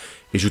Milan,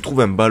 et je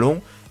trouve un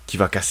ballon qui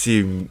va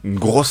casser une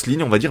grosse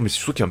ligne, on va dire, mais c'est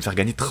surtout qui va me faire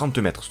gagner 30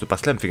 mètres. Cette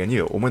passe-là me fait gagner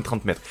au moins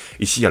 30 mètres.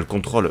 Ici, il y a le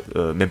contrôle,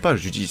 même pas,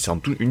 je dis, c'est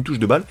une touche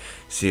de balle.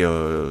 C'est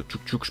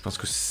Tchouk, je pense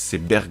que c'est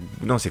Berg,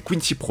 non, c'est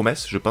Quincy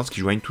Promesse, je pense, qui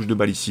joue à une touche de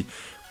balle ici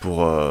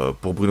pour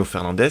Bruno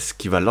Fernandes,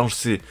 qui va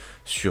lancer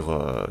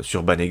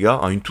sur Banega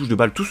en une touche de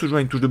balle. Tout se joue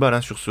à une touche de balle,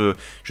 hein, sur ce...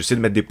 J'essaie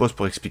de mettre des pauses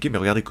pour expliquer, mais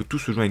regardez que tout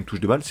se joue à une touche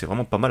de balle, c'est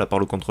vraiment pas mal, à part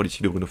le contrôle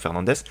ici de Bruno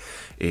Fernandes.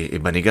 Et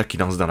Banega qui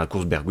lance dans la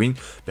course Bergwijn.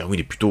 Bergwijn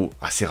est plutôt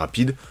assez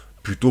rapide,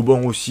 plutôt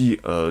bon aussi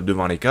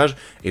devant les cages,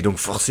 et donc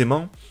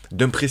forcément,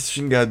 d'un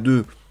pressing à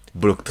 2,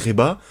 bloc très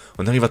bas,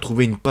 on arrive à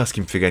trouver une passe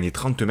qui me fait gagner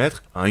 30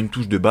 mètres à une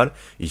touche de balle.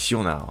 Ici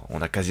on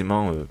a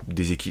quasiment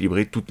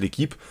déséquilibré toute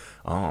l'équipe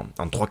en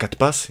 3-4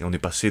 passes, et on est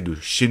passé de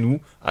chez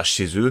nous à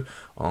chez eux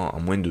en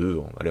moins de,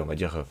 allez, on va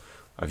dire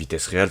à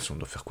vitesse réelle, on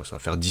doit faire quoi, ça va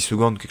faire 10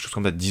 secondes, quelque chose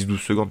comme ça, 10-12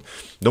 secondes.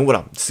 Donc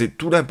voilà, c'est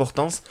toute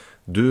l'importance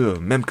de,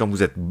 même quand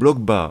vous êtes bloc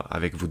bas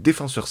avec vos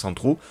défenseurs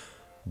centraux,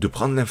 de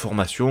prendre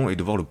l'information et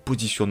de voir le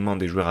positionnement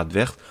des joueurs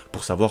adverses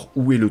pour savoir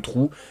où est le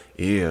trou,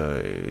 et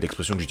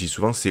l'expression que j'utilise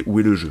souvent c'est où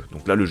est le jeu.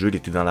 Donc là le jeu il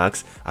était dans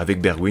l'axe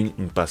avec Bergwijn,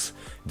 une passe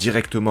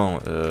directement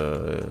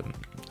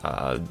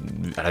à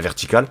la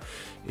verticale,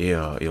 et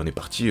on est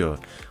parti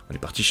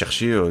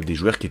chercher des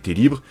joueurs qui étaient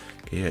libres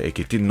et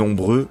qui étaient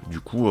nombreux du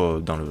coup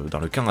dans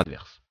le camp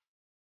adverse.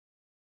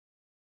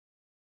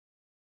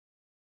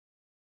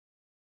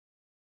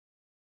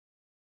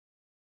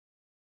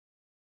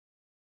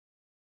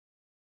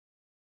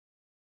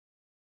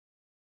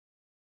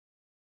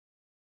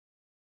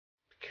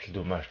 Quel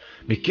dommage.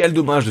 Mais quel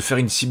dommage de faire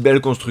une si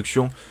belle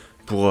construction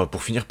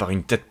pour finir par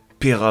une tête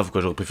pérave,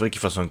 quoi. J'aurais préféré qu'il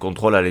fasse un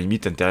contrôle à la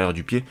limite intérieure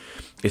du pied.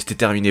 Et c'était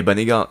terminé.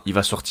 Banega, il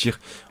va sortir.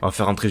 On va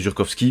faire entrer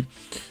Jurkowski.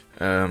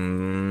 Ah,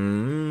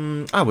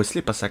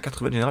 Wesley passe à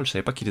 80 général, je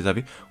savais pas qu'il les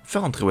avait. On va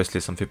faire rentrer Wesley,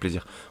 ça me fait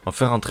plaisir. On va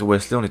faire rentrer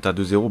Wesley, on est à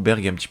 2-0.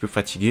 Berg est un petit peu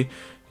fatigué.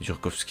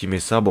 Jurkowski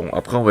met ça. Bon,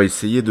 après, on va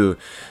essayer de...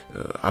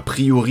 a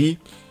priori...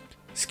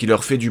 Ce qui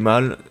leur fait du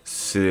mal,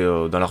 c'est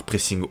dans leur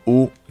pressing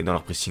haut et dans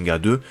leur pressing à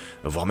 2,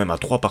 voire même à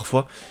 3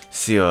 parfois,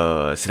 c'est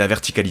la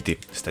verticalité,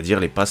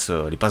 c'est-à-dire les passes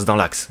dans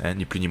l'axe, hein,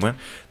 ni plus ni moins.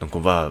 Donc on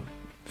va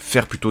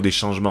faire plutôt des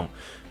changements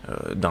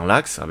dans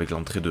l'axe, avec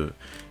l'entrée de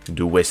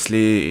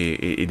Wesley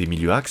et des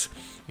milieux axes,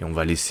 et on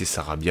va laisser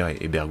Sarabia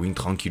et Bergwijn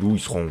tranquillou, ils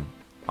seront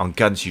en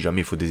canne si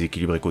jamais il faut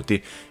déséquilibrer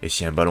côté et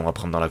s'il y a un ballon à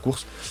prendre dans la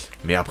course,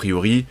 mais a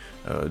priori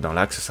dans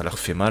l'axe ça leur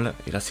fait mal.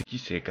 Et là c'est qui?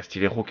 C'est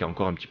Castillero qui a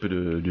encore un petit peu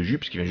de jus,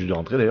 puisqu'il vient juste de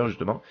rentrer d'ailleurs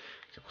justement,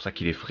 c'est pour ça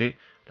qu'il est frais.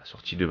 La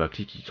sortie de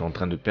Bakli qui sont en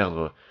train de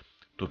perdre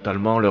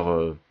totalement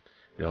leur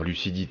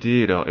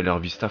lucidité et leur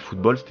vista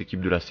football, cette équipe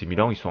de l'AC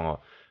Milan. Ils sont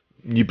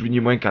ni plus ni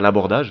moins qu'à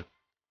l'abordage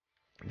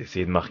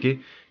d'essayer de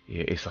marquer,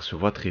 et ça se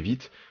voit très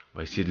vite. On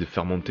va essayer de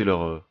faire monter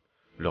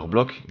leur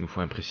bloc, il nous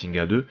faut un pressing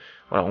à 2.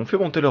 Voilà, on fait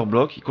monter leur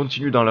bloc, ils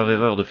continuent dans leur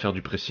erreur de faire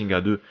du pressing à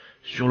 2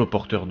 sur le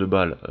porteur de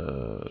balle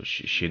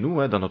chez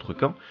nous, hein, dans notre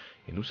camp,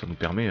 et nous ça nous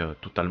permet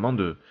totalement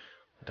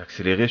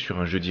d'accélérer sur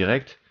un jeu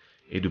direct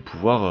et de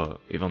pouvoir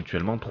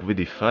éventuellement trouver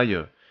des failles,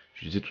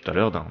 je disais tout à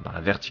l'heure, dans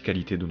la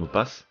verticalité de nos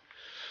passes,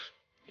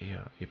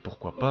 et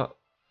pourquoi pas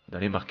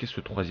d'aller marquer ce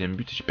troisième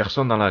but. J'ai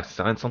personne dans l'axe, ça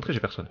sert à rien de centrer, j'ai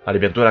personne. Allez,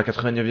 bientôt à la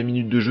 89e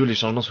minute de jeu, les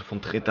changements se font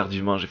très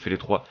tardivement, j'ai fait les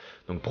 3.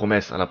 Donc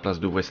Promesse à la place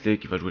de Wesley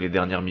qui va jouer les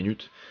dernières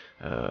minutes,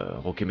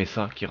 Roque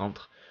Messa qui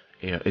rentre,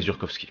 et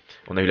Jurkowski.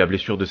 On a eu la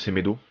blessure de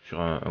Semedo sur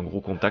un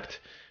gros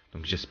contact,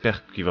 donc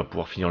j'espère qu'il va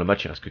pouvoir finir le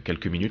match, il reste que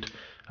quelques minutes.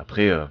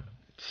 Après,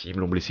 s'ils me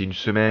l'ont blessé une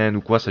semaine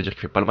ou quoi, ça veut dire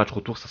qu'il fait pas le match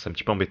retour, ça c'est un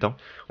petit peu embêtant.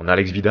 On a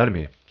Alex Vidal,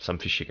 mais ça me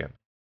fait chier quand même.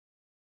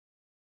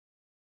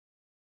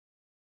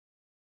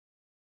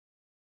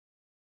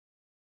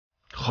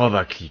 Oh,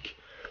 va clic.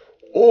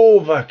 Oh,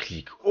 va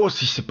clic. Oh,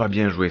 si c'est pas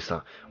bien joué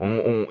ça.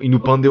 Il nous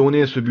pendait au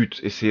nez ce but.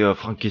 Et c'est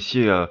Franck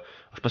Caissier, je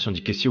sais pas si on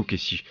dit Caissier ou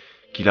Caissier,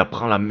 qui la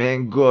prend la main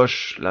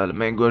gauche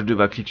de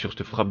Vaclic sur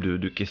cette frappe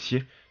de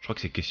Caissier. Je crois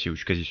que c'est Caissier, je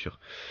suis quasi sûr.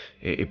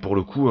 Et pour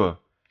le coup,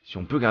 si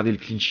on peut garder le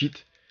clean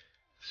sheet,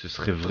 ce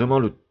serait vraiment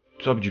le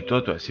top du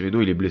top.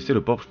 Semedo, il est blessé,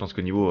 le pauvre. Je pense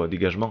que niveau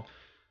dégagement,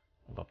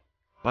 on va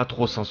pas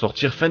trop s'en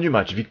sortir. Fin du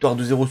match, victoire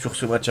 2-0 sur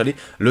ce match aller.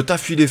 Le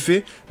taf il est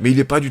fait, mais il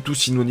n'est pas du tout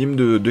synonyme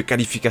de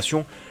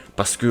qualification,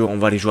 parce qu'on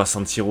va aller jouer à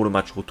San Siro le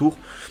match retour,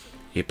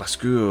 et parce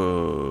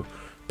qu'on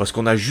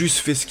a juste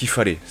fait ce qu'il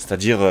fallait,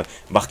 c'est-à-dire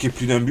marquer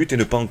plus d'un but et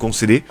ne pas en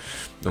concéder.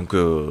 Donc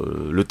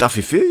le taf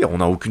est fait, on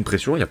n'a aucune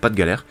pression, il n'y a pas de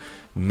galère,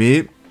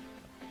 mais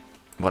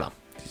voilà,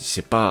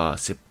 c'est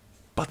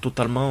pas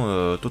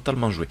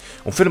totalement joué.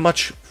 On fait le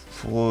match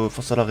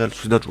face à la Real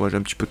Sociedad, ouais, j'ai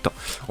un petit peu de temps.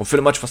 On fait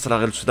le match face à la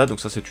Real Sociedad, donc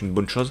ça c'est une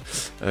bonne chose.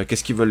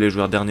 Qu'est-ce qu'ils veulent les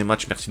joueurs? Dernier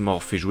match, merci de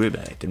m'avoir fait jouer.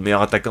 Ben, t'es le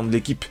meilleur attaquant de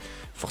l'équipe.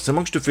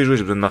 Forcément que je te fais jouer,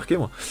 j'ai besoin de marquer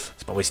moi.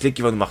 C'est pas Wesley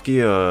qui va nous marquer,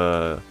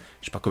 je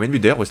sais pas combien de buts.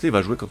 D'ailleurs, Wesley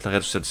va jouer contre la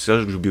Real Sociedad. C'est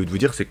ça que j'ai oublié de vous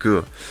dire, c'est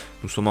que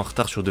nous sommes en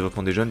retard sur le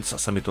développement des jeunes.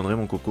 Ça m'étonnerait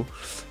mon coco.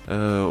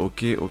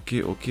 Ok.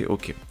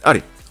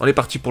 Allez, on est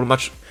parti pour le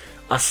match.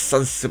 Ah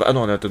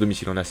non, on est à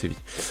domicile, on est à Séville.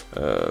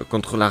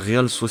 Contre la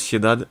Real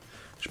Sociedad.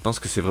 Je pense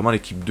que c'est vraiment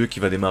l'équipe 2 qui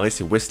va démarrer.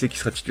 C'est Wesley qui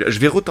sera titulaire. Je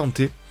vais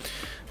retenter.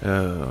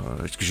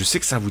 Parce que je sais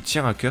que ça vous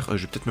tient à cœur.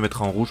 Je vais peut-être me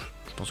mettre en rouge.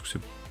 Je pense que c'est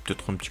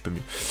peut-être un petit peu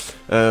mieux.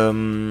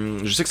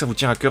 Je sais que ça vous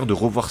tient à cœur de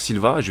revoir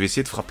Silva. Je vais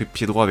essayer de frapper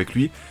pied droit avec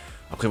lui.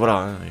 Après voilà,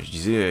 hein, je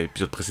disais,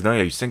 épisode précédent, il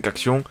y a eu 5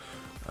 actions.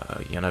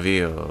 Il y en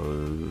avait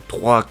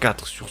 3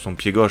 4 sur son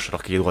pied gauche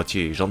alors qu'il est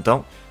droitier.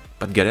 J'entends.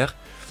 Pas de galère.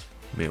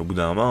 Mais au bout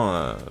d'un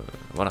moment,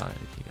 voilà,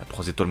 il a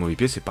 3 étoiles mauvais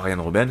pied. C'est pas rien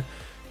de Robben.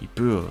 Il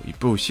peut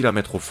aussi la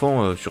mettre au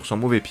fond sur son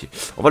mauvais pied.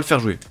 On va le faire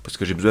jouer, parce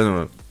que j'ai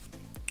besoin,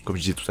 comme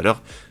je disais tout à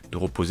l'heure, de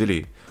reposer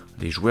les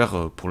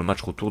joueurs pour le match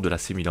retour de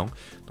l'AC Milan.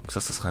 Donc ça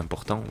sera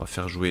important. On va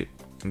faire jouer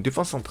une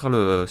défense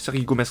centrale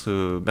Sergi Gomez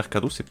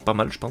Mercado, c'est pas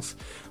mal je pense.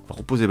 On va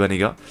reposer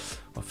Banega.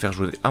 On va faire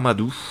jouer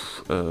Amadou.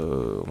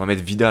 On va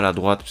mettre Vidal à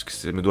droite, parce que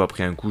Semedo a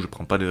pris un coup, je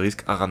prends pas de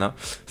risque. Arana.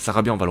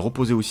 Sarabia, on va le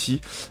reposer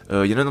aussi.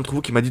 Il y en a un d'entre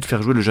vous qui m'a dit de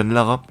faire jouer le jeune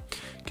Lara,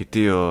 qui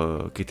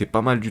était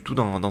pas mal du tout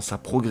dans sa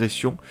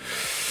progression.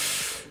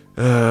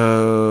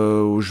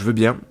 Je veux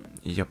bien,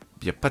 il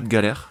n'y a pas de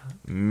galère,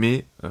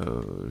 mais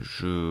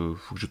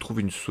faut que je trouve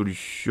une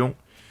solution.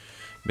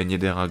 Ben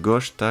Yedder à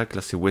gauche, tac,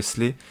 là c'est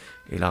Wesley,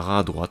 et Lara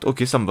à droite.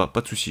 Ok, ça me va,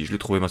 pas de souci, je l'ai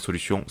trouvé ma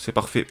solution, c'est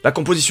parfait. La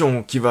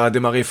composition qui va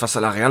démarrer face à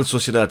la Real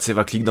Sociedad, c'est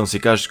Vaclik dans ses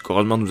cages,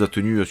 heureusement nous a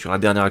tenu sur la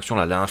dernière action,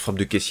 là, la frappe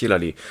de caissier, là,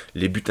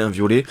 les butins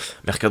violets.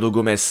 Mercado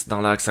Gomez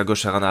dans l'axe, à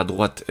gauche Arana, à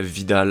droite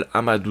Vidal,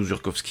 Amadou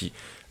Zurkowski.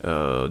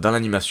 Dans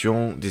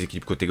l'animation, des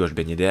équipes côté gauche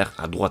Ben Yedder,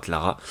 à droite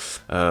Lara,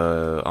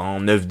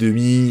 en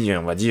 9,5,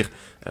 on va dire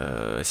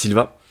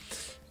Silva,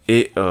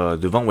 et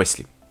devant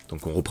Wesley.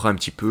 Donc on reprend un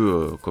petit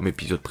peu, comme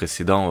épisode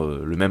précédent,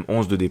 le même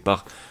 11 de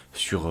départ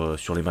sur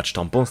les matchs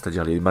tampons,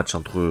 c'est-à-dire les matchs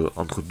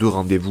entre deux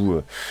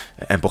rendez-vous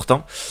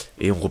importants,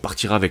 et on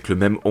repartira avec le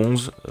même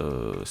 11,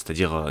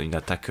 c'est-à-dire une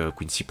attaque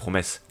Quincy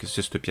Promesse. Qu'est-ce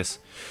que c'est cette pièce?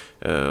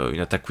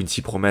 Une attaque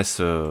Quincy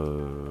Promesse,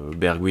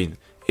 Bergwijn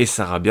et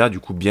Sarabia, du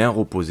coup bien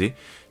reposé,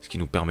 ce qui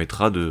nous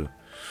permettra de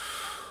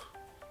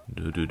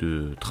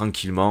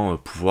tranquillement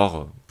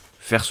pouvoir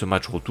faire ce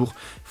match retour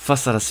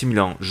face à l'AC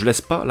Milan. Je laisse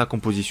pas la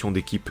composition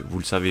d'équipe, vous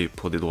le savez,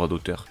 pour des droits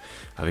d'auteur,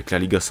 avec la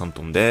Liga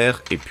Santander,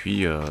 et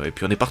puis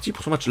on est parti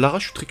pour ce match. Lara,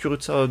 je suis très curieux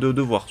de ça,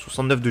 de voir,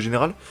 69 de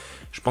général,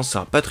 je pense que ça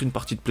va pas être une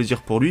partie de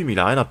plaisir pour lui, mais il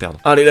a rien à perdre.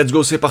 Allez, let's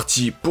go, c'est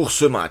parti pour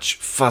ce match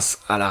face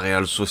à la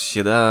Real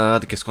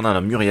Sociedad. Qu'est-ce qu'on a là?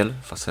 Muriel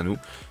face à nous,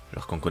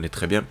 alors qu'on connaît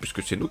très bien,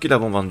 puisque c'est nous qui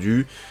l'avons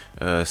vendu.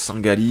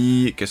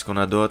 Sangali, qu'est-ce qu'on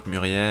a d'autre?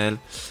 Muriel,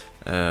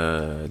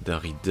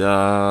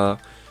 Darida,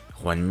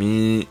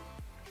 Juanmi.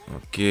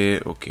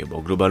 Ok,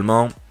 bon,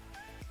 globalement...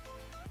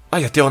 Ah,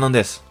 il y a Théo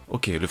Hernandez.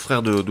 Ok, le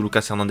frère de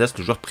Lucas Hernandez,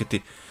 le joueur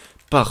prêté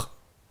par...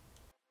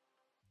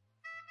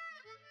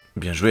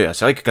 Bien joué. Ah,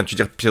 c'est vrai que quand tu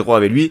dis pied droit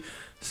avec lui,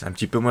 c'est un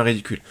petit peu moins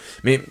ridicule.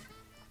 Mais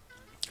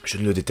je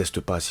ne le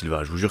déteste pas,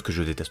 Silva. Je vous jure que je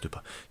le déteste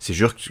pas. C'est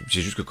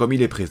juste que comme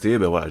il est prêté,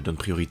 ben voilà, je donne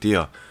priorité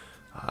à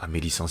mes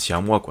licenciés à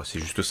moi, quoi. C'est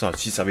juste ça.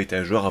 Si ça avait été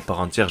un joueur à part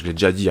entière, je l'ai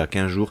déjà dit il y a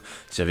 15 jours,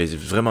 si ça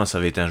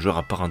avait été un joueur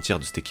à part entière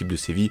de cette équipe de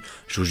Séville,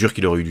 je vous jure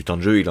qu'il aurait eu du temps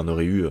de jeu, il en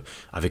aurait eu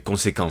avec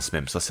conséquence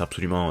même. Ça, c'est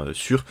absolument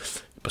sûr.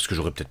 Parce que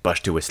j'aurais peut-être pas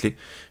acheté Wesley.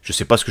 Je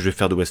sais pas ce que je vais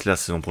faire de Wesley la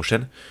saison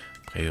prochaine.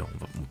 Après,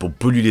 on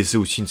peut lui laisser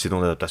aussi une saison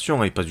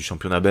d'adaptation. Hein. Il passe du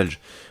championnat belge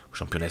au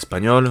championnat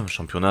espagnol. Un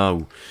championnat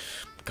où,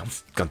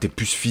 quand t'es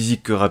plus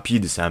physique que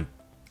rapide, c'est un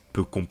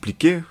peu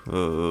compliqué.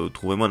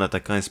 Trouvez-moi un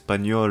attaquant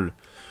espagnol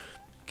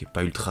qui est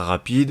pas ultra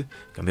rapide.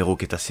 Gamero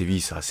qui est à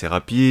Séville, c'est assez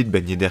rapide.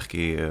 Ben Yedder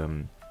qui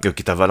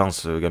est à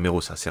Valence,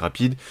 Gamero, c'est assez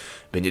rapide.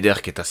 Ben Yedder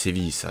qui est à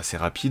Séville, c'est assez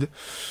rapide.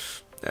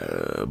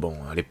 Bon,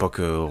 à l'époque,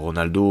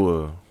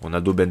 Ronaldo,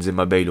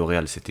 Benzema, Bale au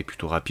Real, c'était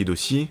plutôt rapide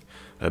aussi.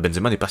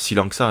 Benzema n'est pas si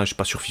lent que ça, hein. Je sais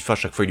pas, sur FIFA, à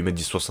chaque fois, il lui met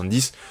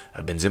 10-70.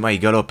 Benzema, il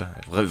galope. Hein.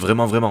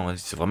 Vraiment, hein.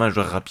 C'est vraiment un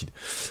joueur rapide.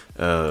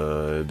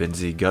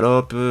 Benzema, il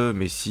galope.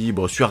 Messi,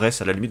 bon, Suarez,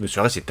 à la limite, mais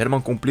Suarez est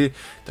tellement complet,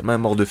 tellement un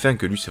mort de faim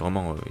que lui,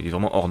 il est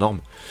vraiment hors norme.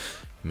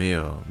 Mais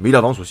il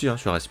avance aussi, hein,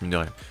 Suarez, mine de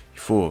rien.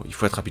 Il faut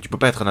être rapide. Tu peux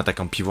pas être un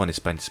attaquant pivot en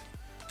Espagne. C'est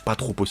pas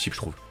trop possible,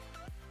 je trouve.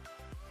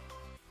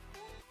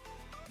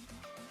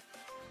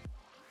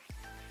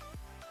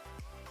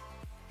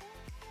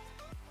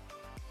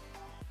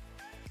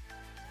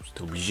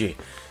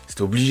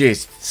 C'était obligé.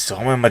 C'est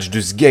vraiment un match de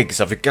sgeg.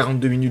 Ça fait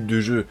 42 minutes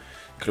de jeu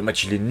que le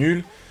match il est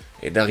nul.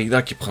 Et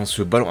Darida qui prend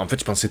ce ballon. En fait,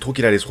 je pensais trop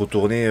qu'il allait se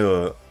retourner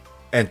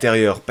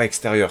intérieur, pas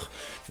extérieur.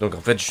 Donc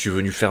en fait, je suis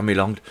venu fermer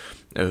l'angle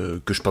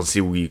que je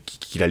pensais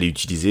qu'il allait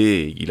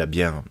utiliser. Et il a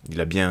bien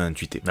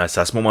intuité.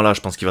 C'est à ce moment-là,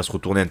 je pense qu'il va se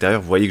retourner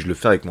intérieur. Vous voyez que je le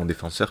fais avec mon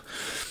défenseur.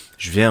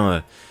 Je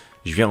viens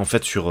en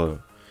fait sur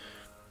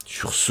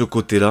ce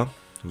côté-là.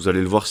 Vous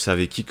allez le voir, c'est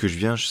avec qui que je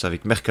viens. C'est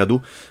avec Mercado.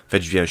 En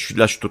fait, je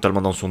suis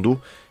totalement dans son dos.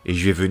 Et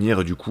je vais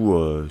venir, du coup,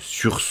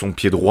 sur son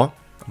pied droit.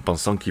 En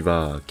pensant qu'il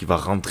va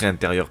rentrer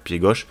intérieur pied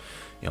gauche.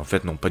 Et en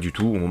fait, non, pas du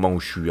tout. Au moment où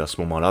je suis à ce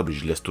moment-là,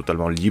 je laisse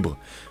totalement libre.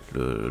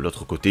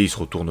 L'autre côté, il se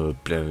retourne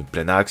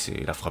plein axe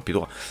et la frappe pied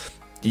droit.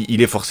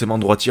 Il est forcément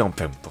droitier,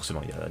 enfin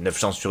forcément, il y a 9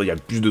 chances sur 10, il y a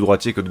plus de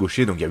droitier que de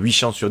gaucher, donc il y a 8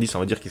 chances sur 10, on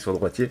va dire qu'il soit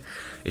droitier.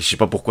 Et je sais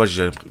pas pourquoi,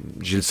 j'ai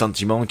le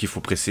sentiment qu'il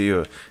faut presser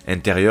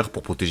intérieur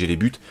pour protéger les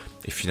buts.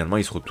 Et finalement,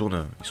 il se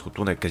retourne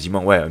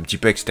quasiment, ouais, un petit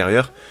peu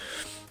extérieur.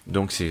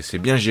 Donc c'est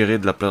bien géré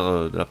de la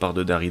part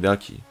de Darida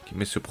qui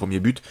met ce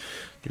premier but.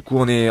 Du coup,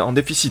 on est en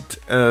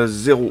déficit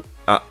 0-1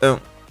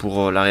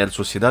 pour la Real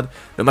Sociedad.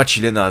 Le match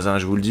il est naze, hein,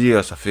 je vous le dis,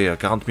 ça fait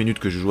 40 minutes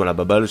que je joue à la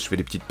baballe, je fais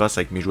des petites passes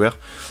avec mes joueurs,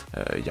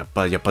 il n'y a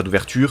pas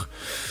d'ouverture,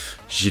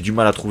 j'ai du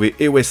mal à trouver,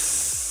 et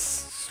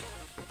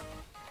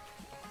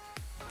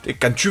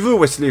quand tu veux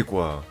Wesley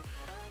quoi,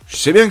 je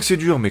sais bien que c'est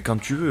dur mais quand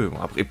tu veux,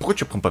 après pourquoi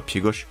tu prends pas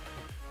pied gauche?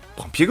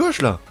 Prends pied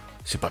gauche là,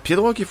 c'est pas pied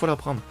droit qu'il faut la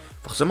prendre,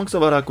 forcément que ça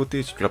va là à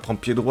côté, si tu la prends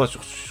pied droit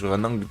sur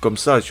un angle comme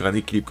ça, sur un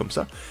équilibre comme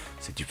ça,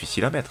 c'est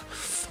difficile à mettre.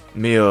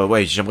 Mais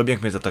ouais, j'aimerais bien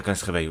que mes attaquants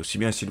se réveillent, aussi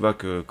bien Silva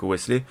que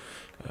Wesley.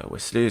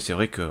 Wesley, c'est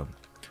vrai que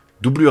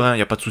doublure, hein,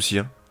 y a pas de souci.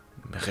 Hein.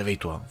 Mais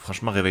réveille-toi,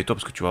 franchement réveille-toi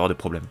parce que tu vas avoir des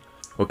problèmes.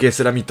 Ok,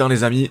 c'est la mi-temps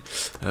les amis.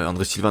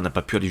 André Silva n'a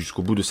pas pu aller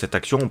jusqu'au bout de cette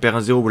action. On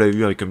perd 1-0, vous l'avez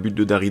vu, avec un but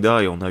de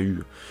Darida et on a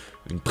eu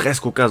une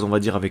presque occasion, on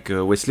va dire, avec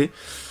Wesley.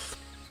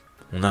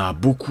 On a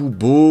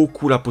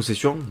beaucoup la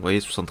possession, vous voyez,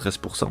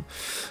 73%,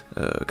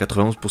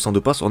 91% de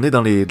passes. On est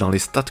dans les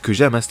stats que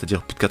j'aime, hein,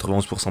 c'est-à-dire plus de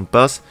 91% de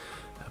passes.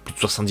 Plus de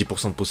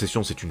 70% de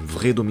possession, c'est une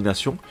vraie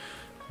domination.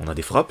 On a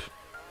des frappes,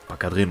 pas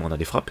cadrées, mais on a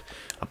des frappes.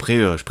 Après,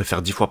 je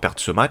préfère 10 fois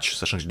perdre ce match,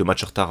 sachant que j'ai 2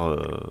 matchs en retard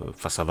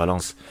face à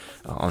Valence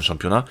en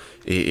championnat,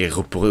 et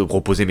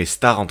reposer mes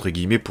stars, entre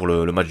guillemets, pour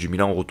le match du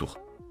Milan au retour.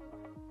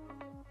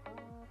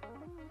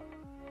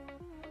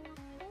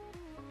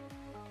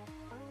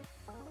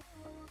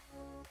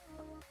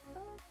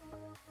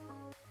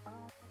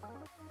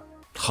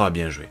 Ah,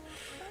 bien joué.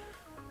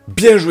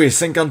 Bien joué,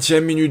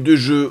 50e minute de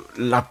jeu,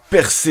 la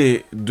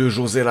percée de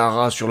José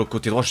Lara sur le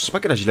côté droit. Je sais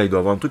pas quel âge il a, il doit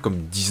avoir un truc comme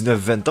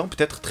 19-20 ans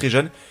peut-être, très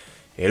jeune.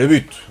 Et le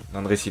but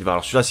d'André Silva.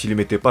 Alors celui-là, s'il ne le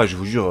mettait pas, je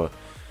vous jure,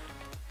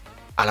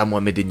 à la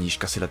Mohamed Eni, je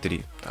cassais la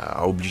télé.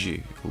 Ah,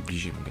 obligé mon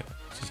gars.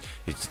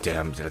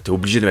 T'es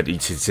obligé de mettre.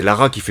 C'est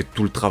Lara qui fait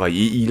tout le travail.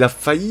 Il a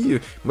failli.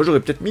 Moi,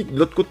 j'aurais peut-être mis de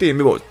l'autre côté.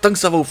 Mais bon, tant que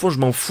ça va au fond, je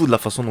m'en fous de la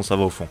façon dont ça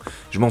va au fond.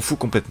 Je m'en fous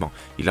complètement.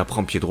 Il la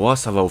prend pied droit,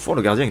 ça va au fond.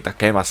 Le gardien, il t'a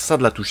quand même à ça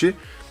de la toucher.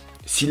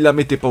 S'il la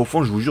mettait pas au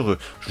fond, je vous jure,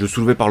 je le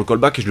soulevais par le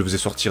callback et je le faisais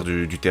sortir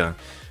du terrain.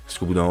 Parce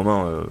qu'au bout d'un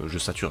moment, je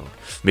sature.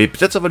 Mais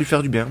peut-être ça va lui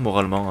faire du bien,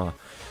 moralement,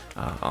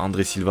 à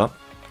André Silva.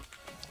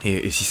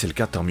 Et si c'est le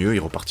cas, tant mieux.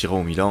 Il repartira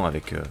au Milan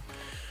avec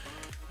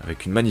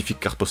une magnifique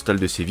carte postale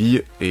de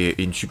Séville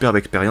et une superbe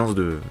expérience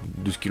de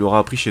ce qu'il aura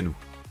appris chez nous.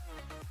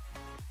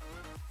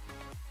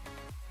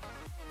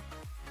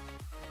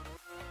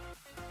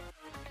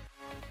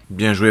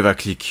 Bien joué,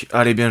 Vaclik.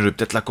 Allez, bien joué.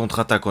 Peut-être la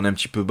contre-attaque, on est un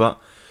petit peu bas.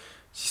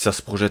 Si ça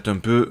se projette un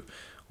peu,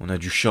 on a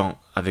du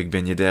champ avec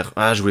Ben Yedder.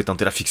 Ah, je voulais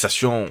tenter la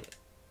fixation.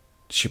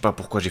 Je sais pas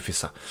pourquoi j'ai fait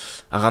ça.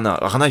 Arana,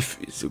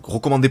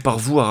 recommandé par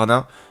vous,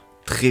 Arana.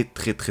 Très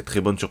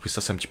bonne surprise.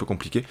 Ça, c'est un petit peu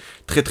compliqué.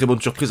 Très bonne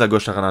surprise à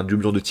gauche, Arana.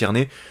 Doublure de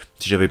Tierney.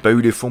 Si j'avais pas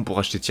eu les fonds pour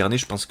acheter Tierney,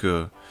 je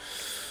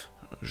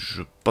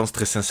pense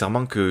très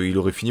sincèrement qu'il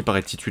aurait fini par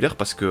être titulaire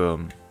parce que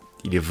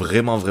il est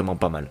vraiment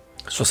pas mal.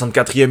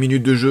 64e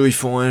minute de jeu, ils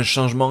font un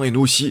changement et nous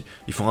aussi,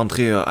 ils font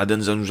rentrer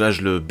Aden Zanoujaj,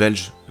 le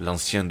Belge,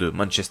 l'ancien de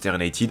Manchester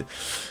United,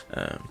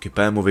 qui n'est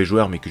pas un mauvais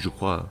joueur mais qui je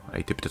crois a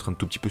été peut-être un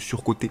tout petit peu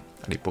surcoté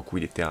à l'époque où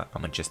il était à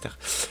Manchester.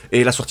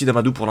 Et la sortie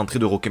d'Amadou pour l'entrée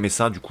de Roque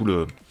Mesa, du coup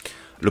le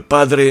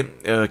padre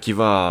qui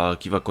va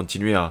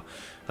continuer à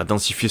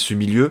densifier ce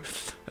milieu.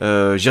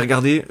 J'ai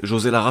regardé,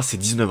 José Lara, c'est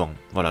 19 ans.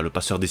 Voilà, le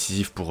passeur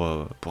décisif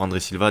pour André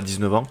Silva,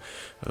 19 ans.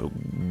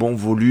 Bon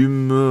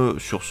volume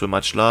sur ce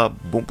match-là,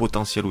 bon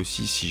potentiel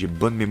aussi, si j'ai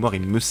bonne mémoire,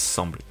 il me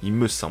semble,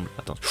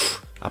 attends,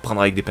 à prendre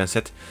avec des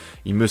pincettes,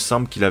 il me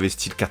semble qu'il avait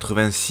style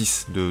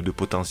 86 de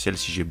potentiel,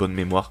 si j'ai bonne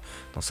mémoire,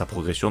 dans sa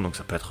progression, donc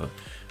ça peut être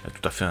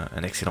tout à fait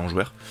un excellent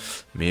joueur.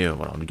 Mais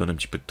voilà, on lui donne un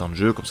petit peu de temps de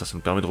jeu, comme ça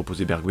nous permet de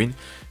reposer Bergwijn,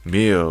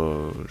 mais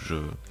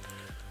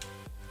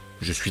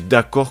je suis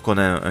d'accord qu'on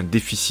a un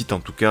déficit, en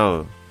tout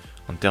cas,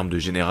 en termes de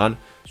général,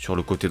 sur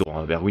le côté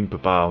droit. Bergwijn ne peut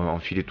pas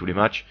enfiler tous les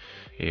matchs.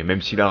 Et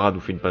même si Lara nous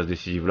fait une passe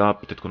décisive là,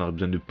 peut-être qu'on aurait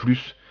besoin de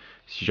plus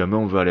si jamais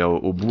on veut aller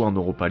au bout en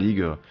Europa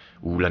League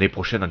ou l'année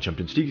prochaine en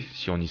Champions League,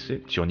 si on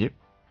y est.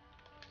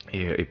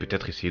 Et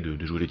peut-être essayer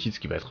de jouer les titres, ce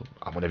qui va être,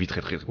 à mon avis,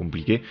 très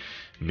compliqué.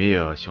 Mais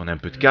si on a un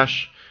peu de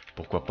cash,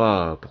 pourquoi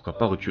pas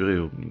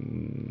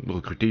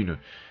recruter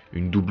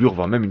une doublure,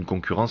 voire même une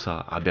concurrence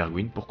à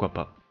Bergwijn, pourquoi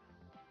pas.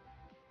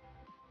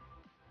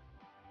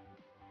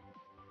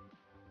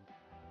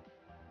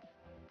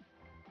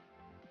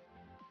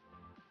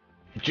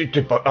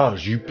 Ah,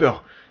 j'ai eu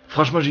peur.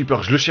 Franchement, j'ai eu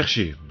peur. Je le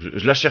cherchais.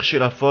 Je la cherchais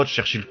la faute, je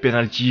cherchais le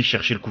penalty, je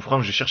cherchais le coup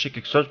franc, je cherchais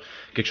quelque chose.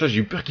 J'ai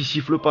eu peur qu'il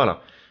siffle pas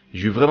là.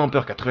 J'ai eu vraiment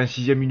peur.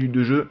 86e minute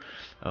de jeu.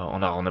 On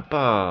n'a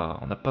pas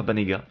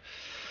Banega.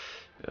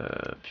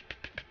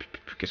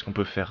 qu'est-ce qu'on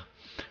peut faire?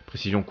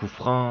 Précision coup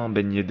franc,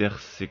 Ben Yedder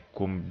c'est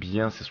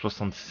combien? C'est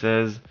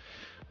 76.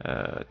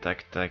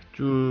 Tac, tac,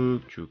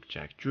 tchouk, tchouk,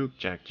 tchac, tchouk,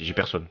 tchac. J'ai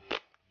personne.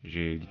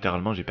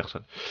 Littéralement, j'ai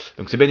personne.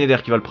 Donc c'est Ben Yedder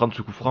qui va le prendre,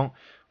 ce coup franc.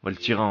 On va le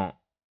tirer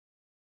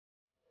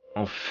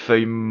en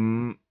feuille.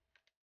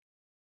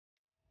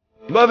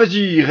 Bah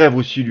vas-y, il rêve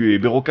aussi lui.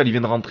 Berrocal il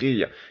vient de rentrer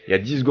il y a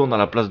 10 secondes à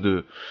la place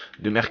de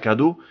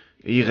Mercado.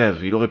 Et il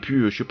rêve. Il aurait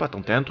pu, je sais pas,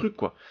 tenter un truc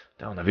quoi.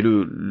 On avait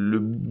le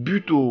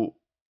but au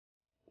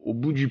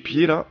bout du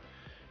pied là.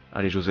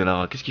 Allez José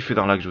Lara. Qu'est-ce qu'il fait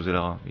dans l'axe José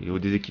Lara? Il est au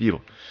déséquilibre.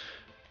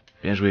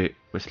 Bien joué.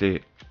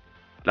 Wesley.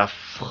 La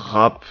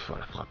frappe.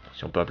 La frappe.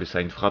 Si on peut appeler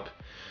ça une frappe.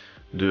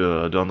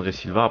 De André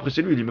Silva. Après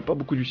c'est lui, il met pas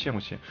beaucoup du sien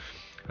aussi.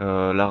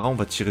 Lara, on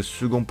va tirer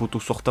second poteau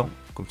sortant.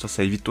 Comme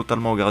ça évite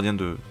totalement au gardien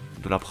de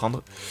la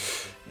prendre.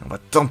 Et on va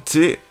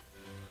tenter.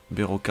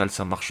 Berrocal,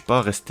 ça marche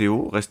pas. Restez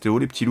haut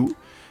les petits loups.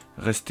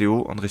 Restez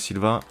haut, André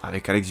Silva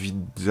avec Alex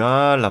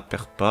Vidal. La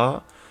perd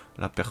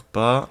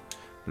pas.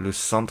 Le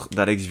centre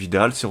d'Alex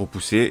Vidal s'est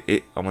repoussé.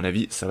 Et à mon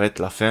avis, ça va être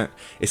la fin.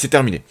 Et c'est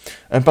terminé.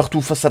 Un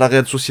partout face à la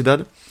Real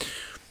Sociedad.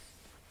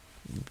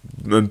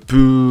 Un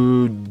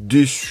peu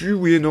déçu,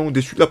 oui et non.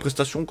 Déçu de la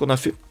prestation qu'on a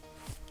fait.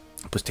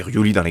 Après, c'était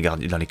Rioli dans les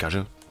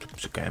cages.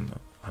 C'est quand même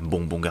un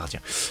bon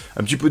gardien.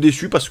 Un petit peu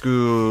déçu parce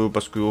que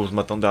je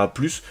m'attendais à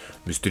plus.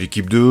 Mais c'était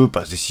l'équipe 2,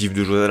 passe décisive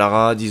de José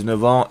Lara,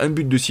 19 ans, un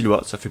but de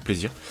Silva, ça fait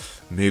plaisir.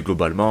 Mais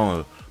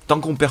globalement, tant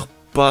qu'on perd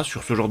pas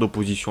sur ce genre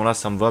d'opposition là,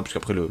 ça me va.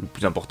 Puisqu'après le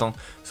plus important,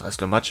 ça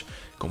reste le match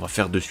qu'on va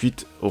faire de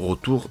suite au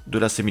retour de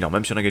l'AC Milan.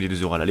 Même si on a gagné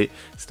 2-0 à l'aller,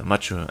 c'est un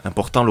match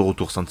important. Le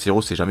retour San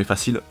Siro, c'est jamais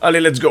facile. Allez,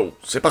 let's go,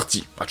 c'est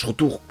parti. Match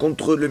retour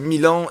contre le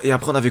Milan. Et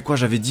après on avait quoi?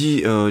 J'avais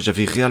dit,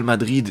 j'avais Real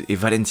Madrid et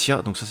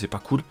Valencia. Donc ça c'est pas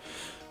cool.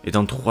 Et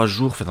dans 3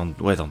 jours, enfin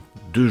dans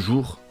 2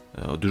 jours,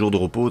 2 jours de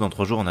repos, dans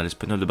 3 jours on a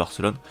l'Espanyol de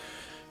Barcelone.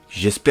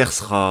 J'espère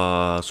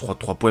sera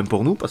 3 points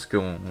pour nous parce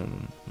qu'on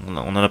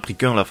en a pris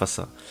qu'un là face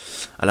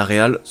à la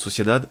Real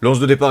Sociedad. Le 11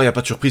 de départ, il n'y a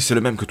pas de surprise, c'est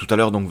le même que tout à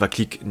l'heure. Donc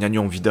Vaklik,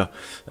 Nano, Vida,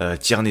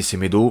 Tierney,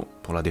 Semedo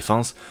pour la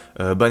défense.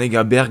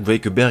 Banega, Berg, vous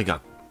voyez que Berg,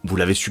 vous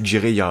l'avez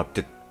suggéré il y a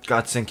peut-être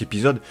 4-5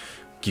 épisodes,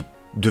 qui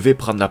devait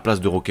prendre la place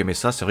de Roque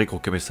Mesa. C'est vrai que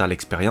Roque Mesa a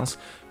l'expérience.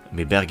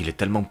 Mais Berg, il est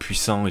tellement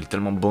puissant, il est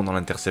tellement bon dans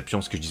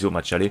l'interception, ce que je disais au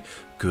match aller,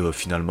 que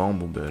finalement,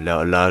 bon, ben,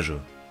 l'âge,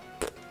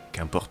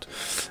 qu'importe.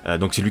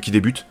 Donc c'est lui qui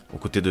débute, aux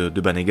côtés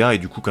de Banega, et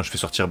du coup, quand je fais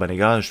sortir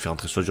Banega, je fais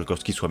rentrer soit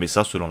Jurkowski, soit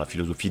Messa, selon la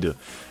philosophie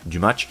du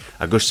match.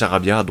 À gauche,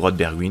 Sarabia, à droite,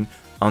 Bergwijn,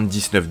 en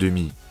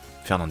 19,5,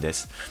 Fernandez.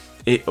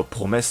 Et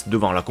promesse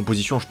devant. La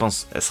composition, je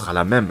pense, elle sera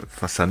la même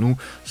face à nous.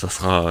 Ça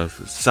sera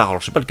Sarr.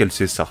 Alors, je sais pas lequel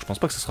c'est Sarr. Je pense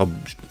pas que ça sera.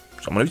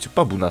 À mon avis, c'est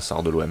pas Bouna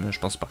Sarr de l'OM, je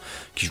pense pas.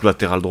 Qui joue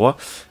latéral droit.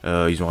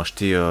 Ils ont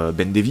acheté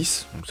Ben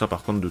Davis. Donc, ça,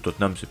 par contre, de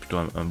Tottenham, c'est plutôt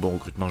un bon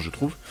recrutement, je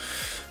trouve.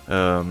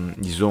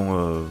 Ils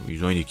ont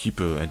une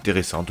équipe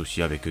intéressante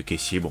aussi avec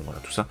Caissier. Bon,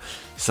 voilà, tout ça.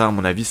 Ça, à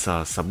mon avis,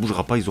 ça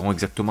bougera pas. Ils auront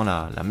exactement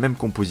la même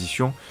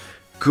composition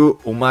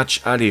qu'au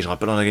match aller. Je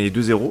rappelle, on a gagné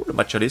 2-0. Le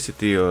match aller,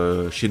 c'était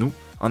chez nous,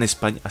 en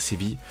Espagne, à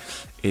Séville.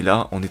 Et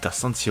là, on est à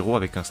San Siro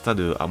avec un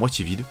stade à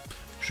moitié vide.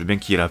 Je veux bien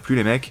qu'il y ait là plus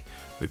les mecs.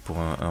 Mais pour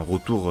un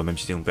retour, même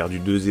si ils ont perdu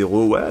 2-0,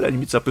 ouais, à la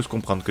limite, ça peut se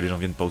comprendre que les gens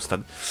viennent pas au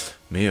stade.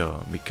 Mais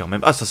quand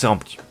même... Ah, ça s'est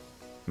rempli.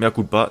 Mais à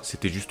coup de pas,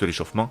 c'était juste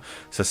l'échauffement.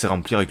 Ça s'est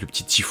rempli avec le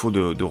petit tifo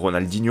de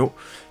Ronaldinho,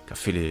 qui a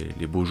fait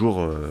les beaux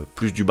jours,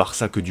 plus du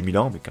Barça que du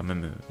Milan, mais quand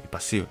même est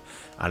passé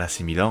à l'AC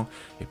Milan.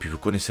 Et puis vous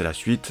connaissez la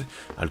suite,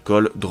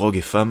 alcool, drogue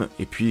et femmes,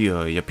 et puis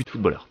il n'y a plus de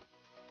footballeurs.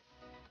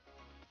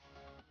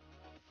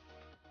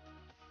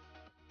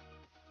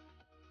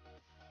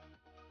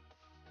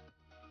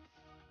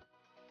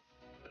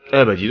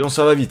 Eh bah dis donc,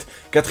 ça va vite.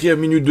 4e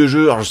minute de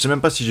jeu, alors je sais même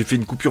pas si j'ai fait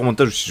une coupure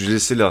montage ou si j'ai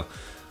laissé la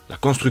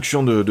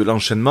construction de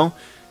l'enchaînement.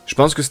 Je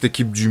pense que cette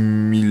équipe du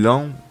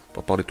Milan,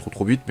 pas parler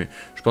trop vite, mais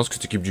je pense que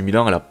cette équipe du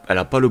Milan, elle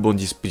a pas le bon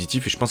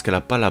dispositif et je pense qu'elle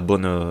a pas la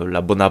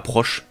bonne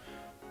approche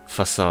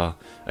face à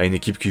une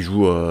équipe qui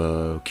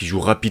joue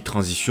rapide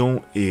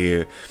transition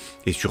et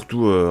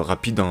surtout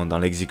rapide dans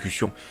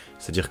l'exécution.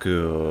 C'est-à-dire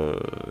que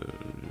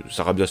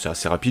Sarabia c'est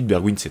assez rapide,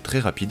 Bergwijn c'est très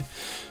rapide,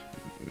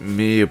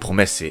 mais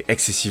Promesse c'est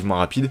excessivement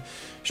rapide.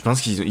 Je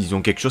pense qu'ils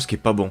ont quelque chose qui est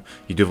pas bon.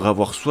 Ils devraient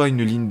avoir soit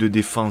une ligne de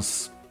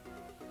défense,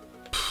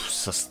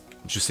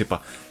 je sais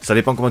pas, ça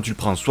dépend comment tu le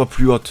prends, soit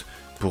plus haute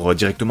pour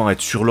directement être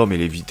sur l'homme et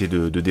l'éviter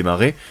de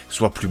démarrer,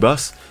 soit plus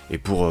basse et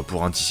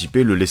pour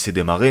anticiper, le laisser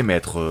démarrer, mais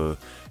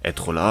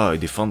être là et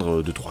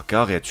défendre de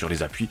 3/4 et être sur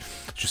les appuis.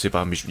 Je sais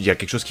pas, mais il y a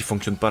quelque chose qui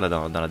fonctionne pas là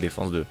dans la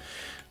défense de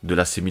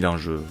l'AC Milan.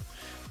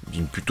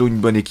 Plutôt une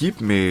bonne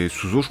équipe, mais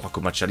Souzo, je crois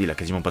qu'au match aller, il a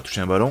quasiment pas touché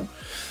un ballon.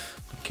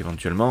 Donc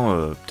éventuellement,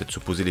 peut-être se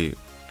poser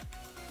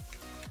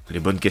les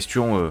bonnes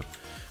questions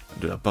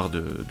de la part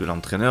de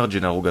l'entraîneur,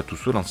 Gennaro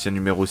Gattuso, l'ancien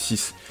numéro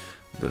 6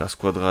 de la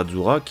Squadra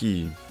Azzurra,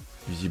 qui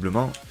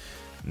visiblement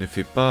ne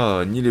fait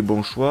pas ni les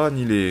bons choix,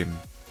 ni les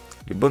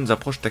bonnes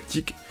approches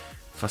tactiques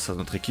face à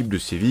notre équipe de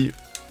Séville.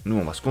 Nous,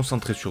 on va se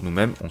concentrer sur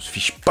nous-mêmes, on se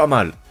fiche pas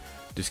mal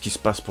de ce qui se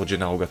passe pour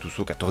Gennaro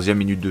Gattuso. 14e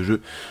minute de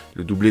jeu,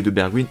 le doublé de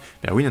Bergwijn.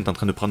 Bergwijn est en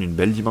train de prendre une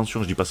belle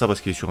dimension, je dis pas ça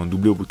parce qu'il est sur un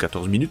doublé au bout de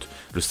 14 minutes.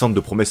 Le centre de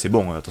Promesse est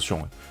bon,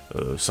 attention,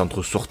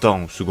 centre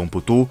sortant, second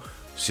poteau,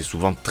 c'est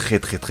souvent très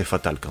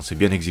fatal. Quand c'est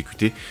bien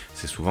exécuté,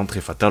 c'est souvent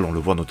très fatal. On le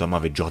voit notamment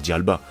avec Jordi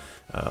Alba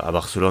à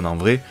Barcelone en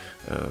vrai.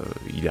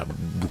 Il a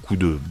beaucoup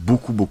de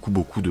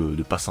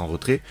passes en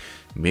retrait.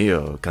 Mais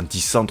quand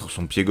il centre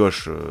son pied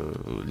gauche,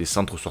 les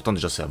centres sortants,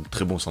 déjà c'est un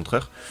très bon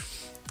centreur.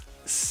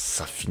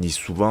 Ça finit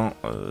souvent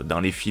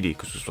dans les filets,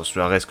 que ce soit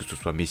Suarez, que ce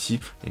soit Messi.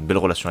 Il y a une belle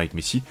relation avec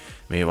Messi.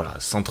 Mais voilà,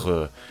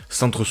 centre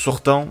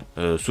sortant,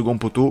 second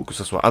poteau, que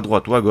ce soit à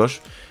droite ou à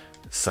gauche,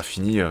 ça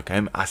finit quand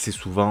même assez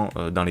souvent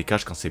dans les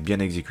cages quand c'est bien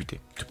exécuté.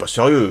 C'est pas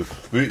sérieux.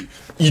 Oui.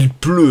 Il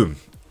pleut,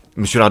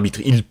 monsieur l'arbitre,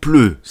 il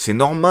pleut. C'est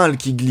normal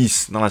qu'il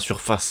glisse dans la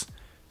surface.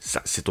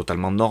 Ça, c'est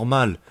totalement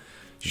normal.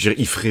 Je veux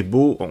dire, il ferait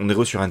beau, on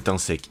est sur un temps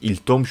sec.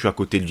 Il tombe, je suis à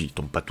côté de lui. Il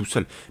tombe pas tout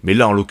seul. Mais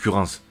là, en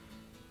l'occurrence,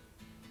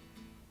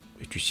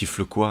 et tu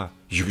siffles quoi?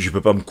 Je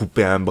peux pas me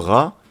couper un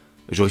bras.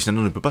 Joris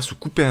Nano ne peut pas se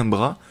couper un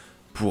bras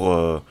pour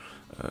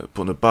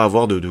ne pas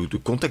avoir de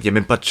contact. Il n'y a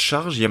même pas de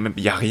charge, il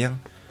y a rien.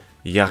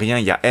 Il y a rien,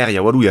 il y a R, il y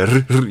a Walou, il y a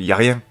R, il y a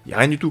rien. Il y a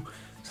rien du tout.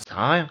 Ça sert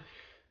à rien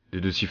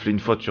de siffler une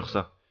faute sur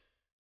ça.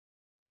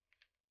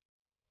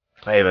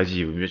 Allez,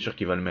 vas-y, bien sûr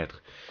qu'il va le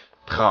mettre.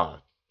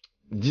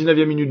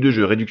 19e minute de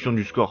jeu, réduction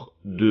du score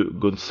de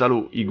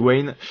Gonzalo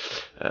Higuaín.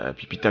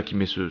 Pipita qui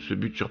met ce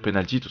but sur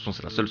penalty. De toute façon,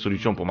 c'est la seule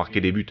solution pour marquer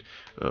des buts.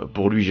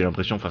 Pour lui, j'ai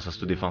l'impression, face à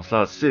cette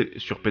défense-là, c'est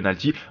sur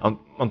penalty.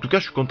 En tout cas,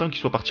 je suis content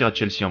qu'il soit parti à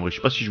Chelsea. En vrai, je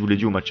sais pas si je vous l'ai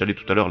dit au match aller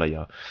tout à l'heure,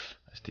 là,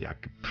 c'était il y a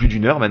plus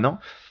d'une heure maintenant.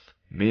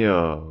 Mais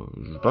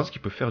je pense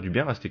qu'il peut faire du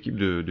bien à cette équipe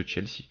de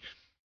Chelsea.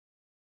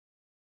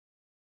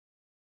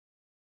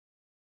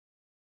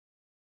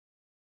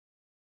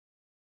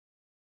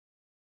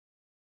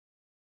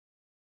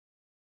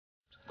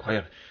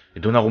 Incroyable. Et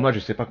Donnarumma, je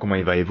sais pas comment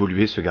il va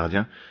évoluer, ce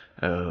gardien.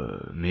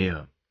 Mais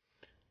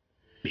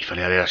il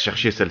fallait aller la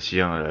chercher, celle-ci.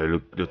 Hein.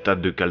 Le tas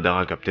de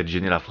Caldara qui a peut-être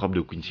gêné la frappe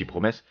de Quincy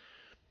Promes.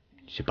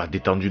 C'est pas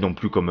détendu non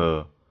plus comme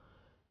un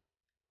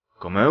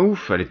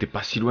ouf. Elle était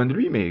pas si loin de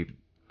lui, mais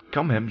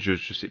quand même, je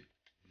sais.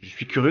 Je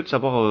suis curieux de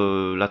savoir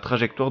la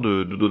trajectoire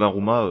de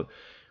Donnarumma.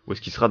 Où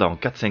est-ce qu'il sera dans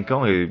 4-5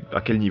 ans et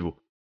à quel niveau.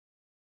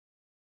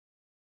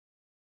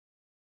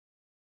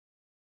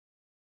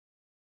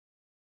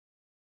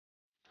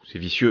 C'est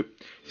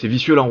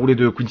vicieux l'enroulé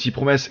de Quincy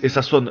Promes et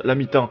ça sonne la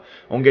mi-temps.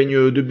 On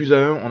gagne 2 buts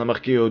à 1, on a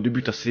marqué 2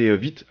 buts assez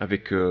vite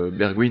avec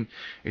Bergwijn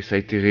et ça a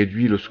été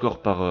réduit le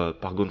score par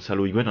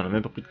Gonzalo Higuaín. On a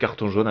même pas pris de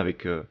carton jaune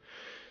avec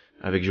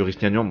Joris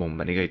Gnagnon. Bon,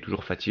 Banega est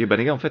toujours fatigué.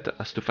 Banega en fait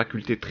a cette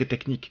faculté très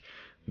technique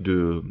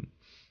de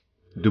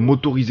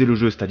motoriser le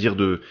jeu, c'est-à-dire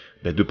de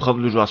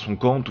prendre le jeu à son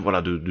compte,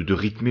 voilà, de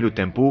rythmer le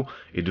tempo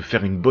et de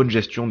faire une bonne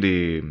gestion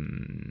des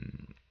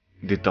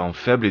temps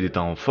faibles et des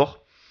temps forts.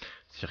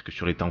 C'est-à-dire que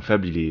sur les temps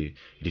faibles, il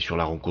est sur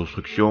la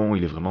reconstruction,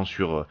 il est vraiment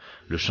sur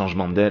le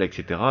changement d'aile,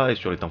 etc. Et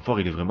sur les temps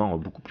forts, il est vraiment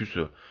beaucoup plus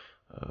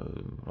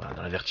voilà,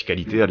 dans la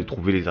verticalité, aller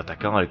trouver les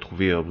attaquants, aller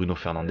trouver Bruno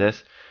Fernandes,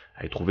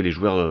 aller trouver les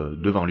joueurs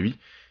devant lui,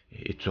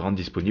 et de se rendre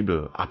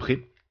disponible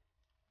après.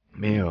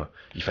 Mais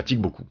il fatigue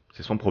beaucoup.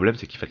 C'est son problème,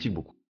 c'est qu'il fatigue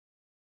beaucoup.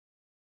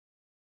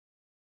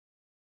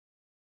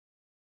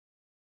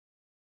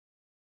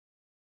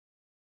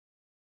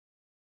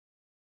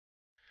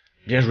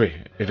 Bien joué,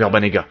 Ever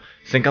Banega.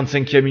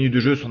 55e minute de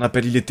jeu, son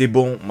appel il était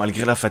bon,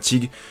 malgré la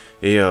fatigue.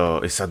 Et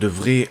ça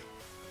devrait,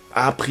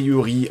 a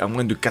priori, à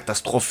moins de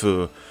catastrophes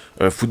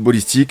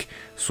footballistiques,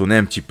 sonner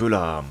un petit peu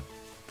la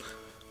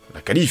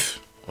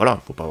qualif.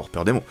 Voilà, faut pas avoir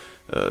peur des mots.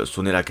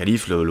 Sonner la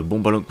qualif, le bon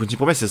ballon. Quincy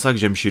Promes, c'est ça que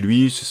j'aime chez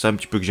lui, c'est ça un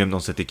petit peu que j'aime dans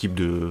cette équipe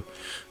de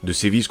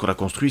Séville, ce qu'on a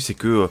construit, c'est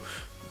que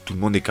tout le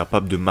monde est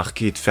capable de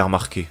marquer et de faire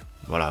marquer.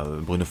 Voilà,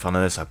 Bruno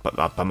Fernandes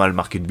a pas mal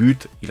marqué de buts,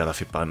 il en a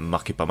fait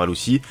marquer pas mal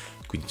aussi.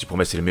 Quincy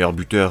Promes est le meilleur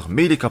buteur,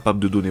 mais il est capable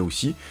de donner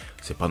aussi.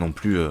 C'est pas non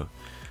plus...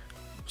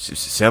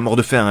 c'est un mort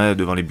de fer hein,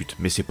 devant les buts,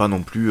 mais c'est pas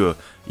non plus...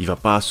 il va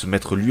pas se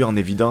mettre lui en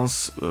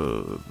évidence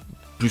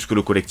plus que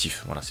le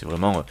collectif. Voilà, c'est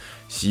vraiment...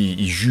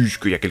 s'il juge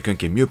qu'il y a quelqu'un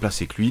qui est mieux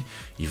placé que lui,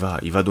 il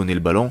va donner le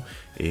ballon.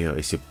 Et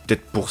c'est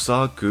peut-être pour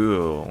ça que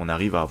on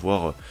arrive à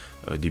avoir...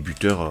 des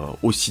buteurs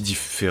aussi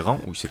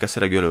différents. Où il s'est cassé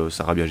la gueule,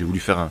 Sarabia. J'ai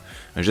voulu faire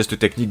un geste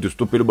technique de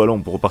stopper le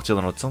ballon pour repartir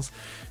dans l'autre sens.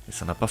 Et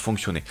ça n'a pas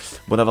fonctionné.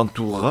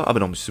 Bonaventura. Ah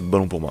ben non, c'est le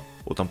ballon pour moi.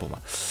 Autant pour moi.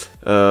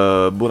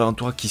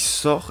 Bonaventura qui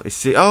sort. Et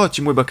c'est... Ah,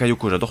 Timo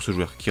Bakayoko. J'adore ce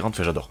joueur. Qui rentre,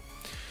 fait j'adore.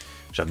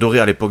 J'adorais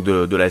à l'époque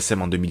de la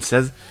SM en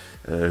 2016.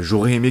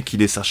 J'aurais aimé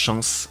qu'il ait sa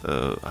chance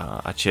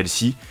à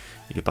Chelsea.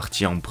 Il est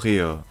parti en prêt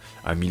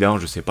à Milan.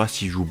 Je sais pas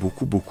s'il joue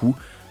beaucoup.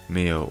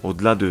 Mais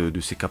au-delà de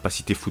ses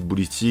capacités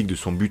footballistiques, de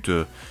son but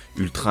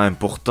ultra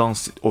important,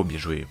 oh bien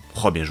joué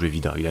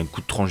Vida, il a un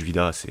coup de tranche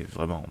Vida, c'est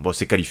vraiment... Bon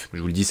c'est qualif,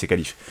 je vous le dis c'est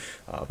qualif.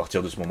 À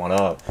partir de ce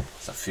moment-là,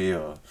 ça fait,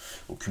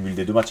 au cumul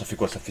des deux matchs, ça fait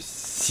quoi? Ça fait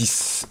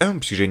 6-1,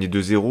 puisque j'ai gagné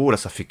 2-0, là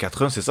ça fait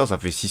 4-1, c'est ça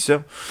fait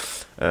 6-1.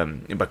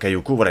 Et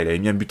Bakayoko, voilà, il avait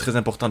mis un but très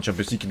important de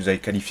Champions League qui nous avait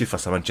qualifié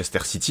face à Manchester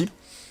City.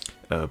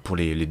 Pour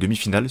les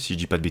demi-finales, si je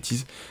dis pas de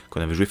bêtises,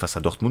 qu'on avait joué face à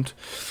Dortmund.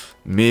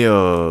 Mais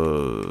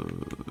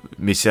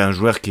c'est un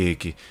joueur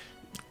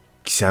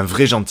c'est un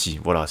vrai gentil.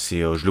 Voilà,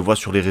 je le vois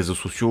sur les réseaux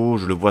sociaux,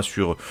 je le vois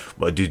sur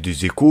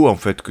des échos en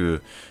fait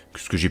que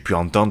ce que j'ai pu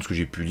entendre, ce que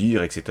j'ai pu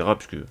lire, etc.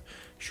 Puisque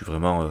je suis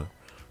vraiment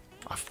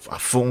à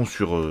fond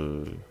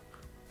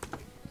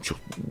sur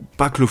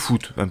pas que le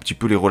foot, un petit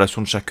peu les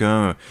relations de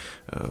chacun.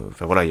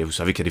 Enfin voilà, vous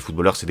savez qu'il y a des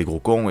footballeurs, c'est des gros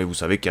cons, et vous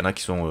savez qu'il y en a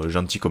qui sont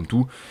gentils comme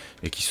tout,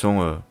 et qui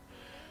sont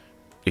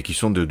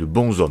de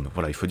bons hommes.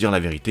 Voilà, il faut dire la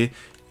vérité.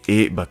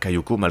 Et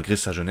Bakayoko, malgré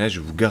sa jeunesse, je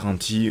vous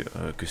garantis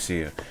que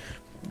c'est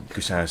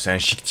un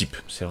chic type.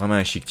 C'est vraiment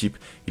un chic type.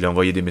 Il a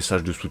envoyé des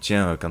messages de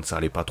soutien quand ça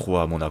allait pas trop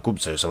à Monaco.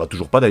 Ça va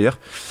toujours pas d'ailleurs.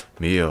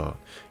 Mais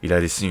il a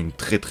laissé une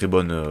très très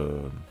bonne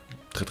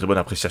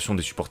appréciation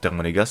des supporters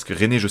monégasques.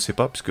 René, je sais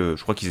pas, parce que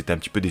je crois qu'ils étaient un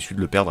petit peu déçus de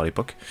le perdre à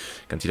l'époque,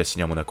 quand il a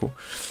signé à Monaco.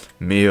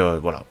 Mais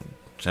voilà,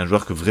 c'est un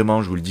joueur que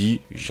vraiment, je vous le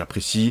dis,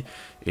 j'apprécie.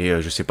 Et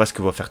je sais pas ce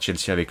que va faire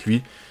Chelsea avec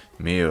lui.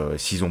 Mais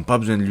s'ils n'ont pas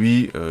besoin de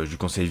lui, je lui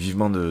conseille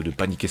vivement de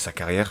paniquer sa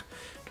carrière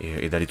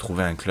et d'aller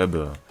trouver un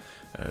club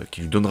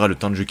qui lui donnera le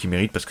temps de jeu qu'il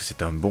mérite, parce que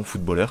c'est un bon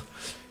footballeur.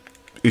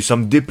 Et ça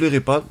me déplairait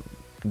pas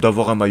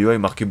d'avoir un maillot et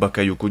marqué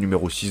Bakayoko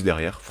numéro 6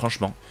 derrière,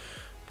 franchement,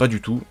 pas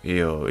du tout.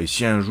 Et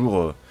si un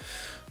jour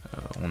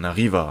on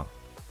arrive à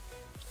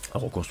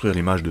reconstruire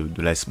l'image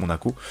de l'AS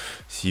Monaco,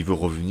 s'il veut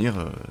revenir,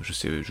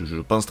 je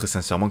pense très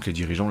sincèrement que les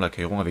dirigeants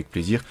l'accueilleront avec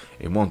plaisir,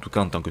 et moi en tout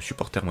cas en tant que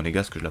supporter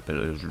monégasque,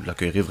 je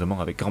l'accueillerai vraiment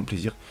avec grand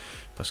plaisir,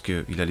 parce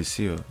qu'il a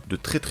laissé de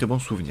très très bons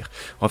souvenirs.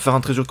 On va faire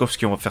rentrer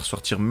Zurkowski, on va faire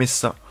sortir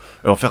Messa,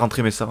 on va faire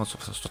rentrer Messa, on va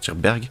faire sortir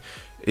Berg,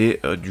 et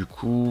du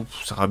coup,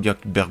 Sarabia,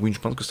 Bergwijn, je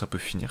pense que ça peut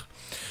finir.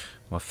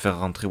 On va faire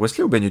rentrer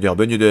Wesley ou Ben Yedder.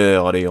 Ben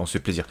Yedder, allez, on se fait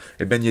plaisir.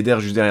 Et Ben Yedder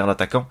juste derrière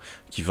l'attaquant,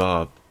 qui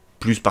va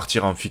plus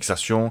partir en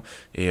fixation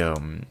et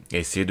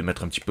essayer de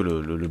mettre un petit peu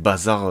le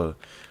bazar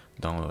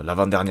dans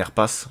l'avant-dernière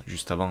passe,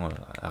 juste avant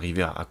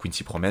d'arriver à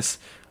Quincy Promes.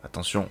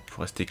 Attention, il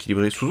faut rester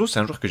équilibré. Souzo, c'est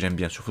un joueur que j'aime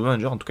bien. Sur Football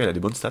Manager, en tout cas, il a des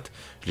bonnes stats.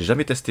 Je ne l'ai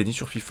jamais testé, ni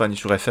sur FIFA, ni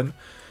sur FM.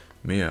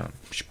 Mais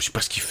je sais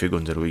pas ce qu'il fait,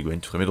 Gonzalo Higuaín.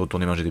 Tu ferais mieux de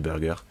retourner manger des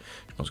burgers.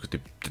 Je pense que tu es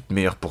peut-être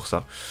meilleur pour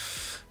ça.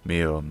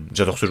 Mais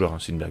j'adore ce joueur, hein,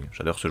 c'est une blague,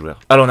 j'adore ce joueur.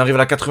 Alors on arrive à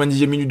la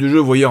 90e minute de jeu,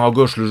 vous voyez à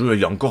gauche le jeu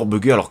il est encore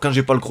bugué. Alors quand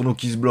j'ai pas le chrono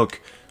qui se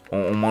bloque,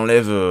 on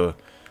m'enlève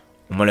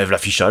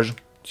l'affichage.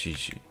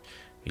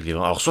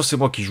 Alors soit c'est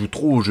moi qui joue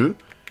trop au jeu,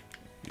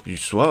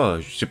 soit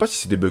je sais pas si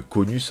c'est des bugs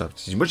connus ça.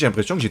 Moi j'ai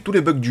l'impression que j'ai tous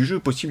les bugs du jeu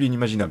possibles et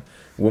inimaginables.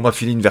 Ou on m'a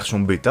filé une version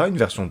bêta, une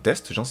version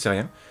test, j'en sais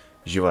rien.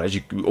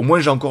 Au moins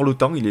j'ai encore le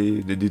temps,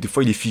 des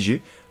fois il est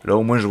figé. Là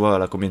au moins je vois à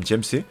la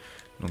combienième c'est.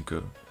 Donc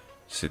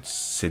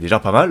c'est déjà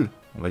pas mal,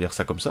 on va dire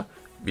ça comme ça.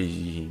 Mais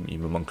il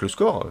me manque le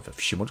score, enfin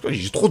fichez-moi le score,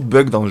 j'ai trop de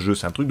bugs dans le jeu,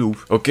 c'est un truc de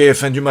ouf. Ok,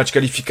 fin du match,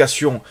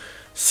 qualification,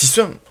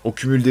 6-1 au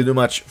cumul des deux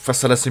matchs.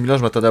 Face à l'AC Milan,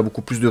 je m'attendais à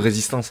beaucoup plus de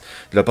résistance.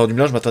 De la part du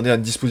Milan, je m'attendais à un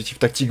dispositif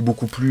tactique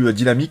beaucoup plus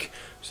dynamique.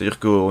 C'est-à-dire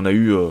qu'on a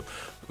eu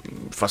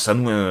face à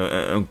nous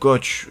un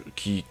coach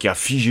qui a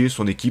figé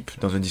son équipe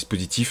dans un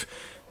dispositif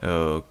qui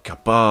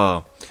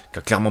a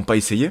clairement pas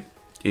essayé.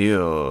 Et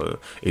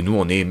nous,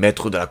 on est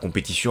maître de la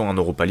compétition en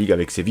Europa League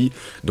avec Séville.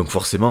 Donc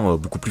forcément,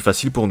 beaucoup plus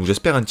facile pour nous.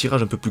 J'espère un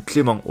tirage un peu plus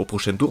clément au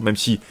prochain tour. Même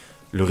si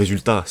le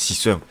résultat,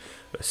 6-1,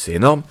 c'est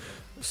énorme.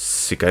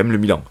 C'est quand même le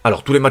Milan.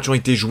 Alors, tous les matchs ont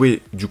été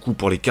joués, du coup,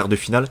 pour les quarts de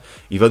finale.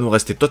 Il va nous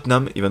rester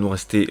Tottenham, il va nous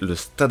rester le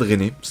Stade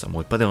Rennais. Ça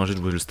m'aurait pas dérangé de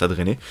jouer le Stade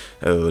Rennais.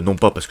 Non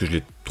pas parce que je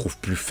les trouve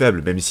plus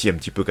faibles, même si un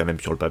petit peu quand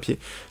même sur le papier.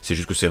 C'est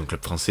juste que c'est un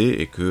club français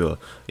et qu'il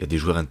y a des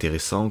joueurs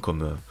intéressants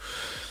comme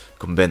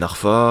Ben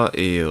Arfa,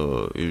 et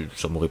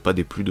ça m'aurait pas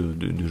déplu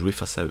de jouer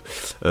face à eux.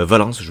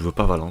 Valence, je veux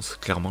pas Valence,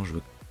 clairement, je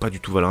veux pas du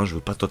tout Valence, je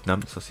veux pas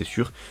Tottenham, ça c'est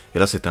sûr. Et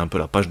là, c'était un peu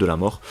la page de la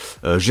mort.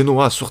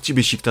 Genoa a sorti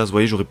Beşiktaş, vous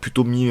voyez, j'aurais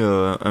plutôt mis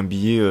un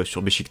billet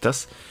sur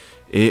Beşiktaş.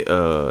 Et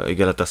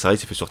Galatasaray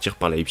s'est fait sortir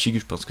par Leipzig,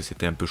 je pense que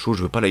c'était un peu chaud,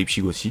 je veux pas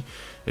Leipzig aussi.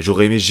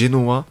 J'aurais aimé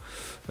Genoa.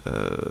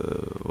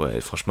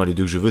 Ouais, franchement, les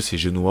deux que je veux, c'est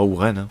Genoa ou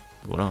Rennes. Hein.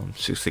 Voilà,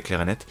 c'est clair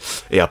et net.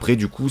 Et après,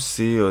 du coup,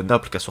 c'est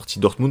Naples qui a sorti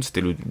Dortmund.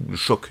 C'était le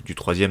choc du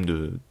troisième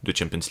de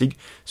Champions League,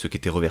 ce qui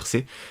était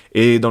reversé.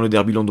 Et dans le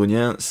derby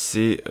londonien,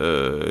 c'est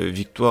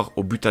victoire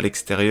au but à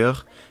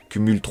l'extérieur,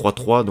 cumul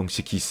 3-3. Donc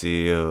c'est qui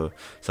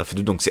ça fait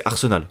 2. Donc c'est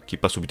Arsenal qui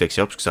passe au but à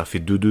l'extérieur, parce que ça a fait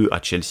 2-2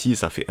 à Chelsea et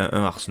ça fait 1-1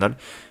 à Arsenal.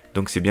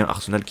 Donc c'est bien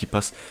Arsenal qui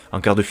passe en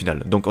quart de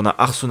finale. Donc on a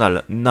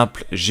Arsenal,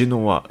 Naples,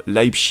 Genoa,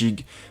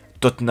 Leipzig,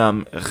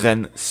 Tottenham,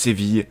 Rennes,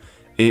 Séville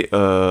et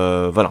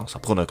Valence.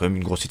 Après on a quand même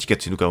une grosse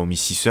étiquette, c'est nous qui avons mis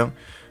 6-1.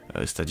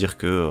 C'est-à-dire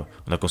qu'on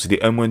a concédé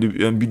un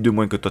but de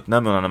moins que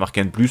Tottenham, on en a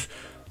marqué un de plus.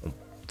 On ne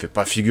fait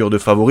pas figure de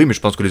favori, mais je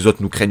pense que les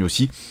autres nous craignent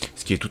aussi,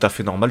 ce qui est tout à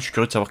fait normal. Je suis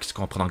curieux de savoir qu'est-ce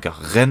qu'on va prendre en quart.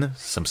 Rennes,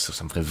 ça me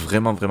ferait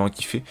vraiment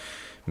kiffer.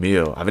 Mais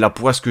avec la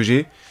poisse que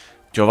j'ai,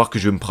 tu vas voir que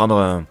je vais me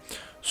prendre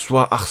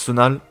soit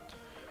Arsenal,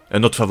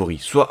 un autre favori.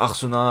 Soit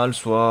Arsenal,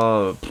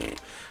 soit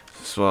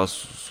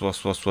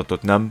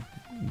Tottenham,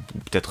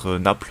 peut-être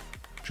Naples,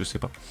 je sais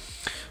pas.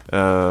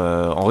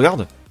 On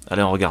regarde?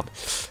 Allez, on regarde.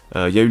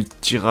 Il y a eu le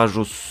tirage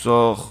au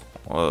sort.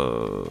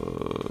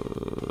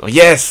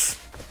 Yes!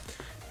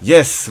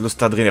 Yes, le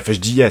Stade Rennais. Enfin, je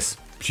dis yes.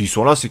 S'ils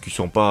sont là, c'est qu'ils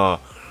sont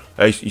pas...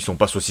 Ils sont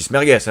pas saucisses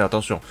merguez, hein,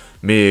 attention.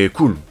 Mais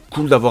cool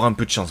d'avoir un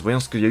peu de chance. Voyons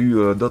ce qu'il y a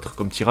eu d'autres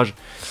comme tirage.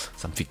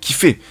 Ça me fait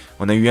kiffer.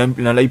 On a eu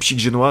un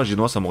Leipzig-Genoa.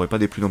 Genoa, ça m'aurait pas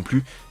déplu non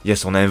plus.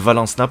 Yes, on a un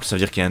Valence-Naples. Ça veut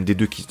dire qu'il y a un des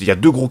deux qui... Il y a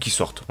 2 gros qui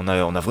sortent. On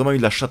a vraiment eu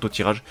de la chatte au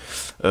tirage.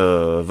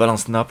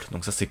 Valence-Naples,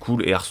 donc ça c'est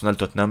cool. Et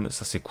Arsenal-Tottenham,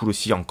 ça c'est cool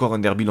aussi. Encore un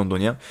derby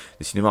londonien.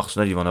 Décidément,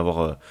 Arsenal, il va en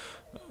avoir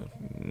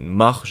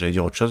marre, j'allais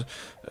dire autre chose,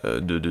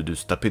 de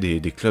se taper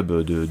des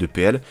clubs de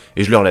PL,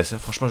 et je leur laisse, hein,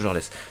 franchement je leur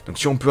laisse. Donc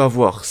si on peut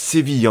avoir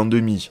Séville en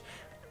demi,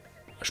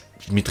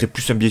 je mettrais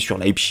plus un biais sur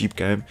Leipzig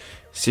quand même,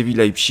 Séville,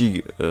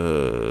 Leipzig,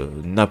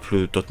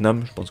 Naples,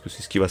 Tottenham, je pense que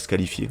c'est ce qui va se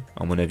qualifier,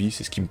 à mon avis,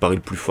 c'est ce qui me paraît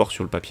le plus fort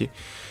sur le papier,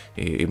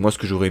 et moi ce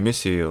que j'aurais aimé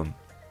c'est,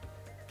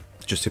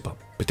 je sais pas,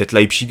 peut-être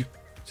Leipzig,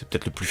 c'est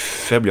peut-être le plus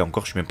faible, et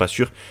encore je suis même pas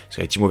sûr, parce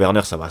qu'avec Timo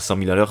Werner ça va à 100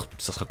 000 à l'heure,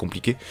 ça sera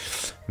compliqué,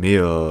 mais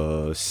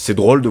c'est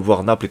drôle de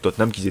voir Naples et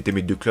Tottenham, qui étaient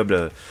mes deux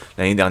clubs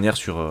l'année dernière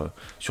sur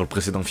le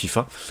précédent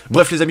FIFA.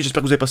 Bref les amis,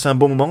 j'espère que vous avez passé un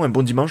bon moment, un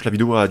bon dimanche, la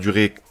vidéo a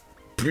duré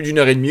plus d'une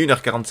heure et demie,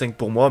 1h45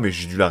 pour moi, mais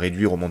j'ai dû la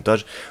réduire au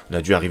montage. On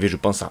a dû arriver, je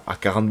pense, à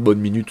 40 bonnes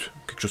minutes,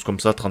 quelque chose comme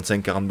ça,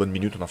 35-40 bonnes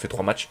minutes, on a fait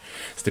 3 matchs.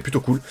 C'était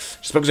plutôt cool.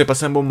 J'espère que vous avez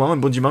passé un bon moment, un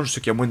bon dimanche. Je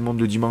sais qu'il y a moins de monde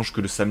le dimanche que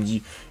le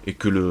samedi et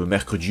que le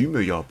mercredi,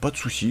 mais il n'y a pas de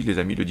souci, les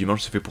amis. Le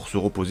dimanche, c'est fait pour se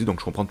reposer,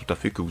 donc je comprends tout à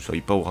fait que vous ne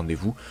soyez pas au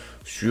rendez-vous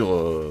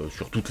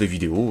sur toutes les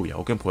vidéos. Il n'y a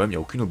aucun problème, il n'y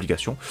a aucune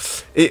obligation.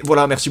 Et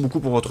voilà, merci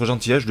beaucoup pour votre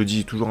gentillesse. Je le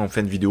dis toujours en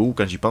fin de vidéo ou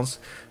quand j'y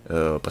pense,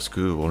 parce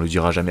qu'on le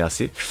dira jamais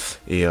assez.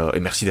 Et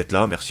merci d'être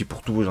là, merci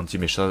pour tous vos gentils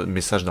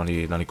messages dans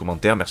les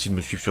commentaires, merci de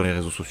me suivre sur les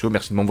réseaux sociaux,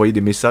 merci de m'envoyer des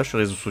messages sur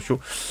les réseaux sociaux,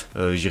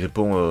 j'y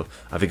réponds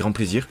avec grand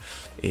plaisir,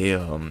 et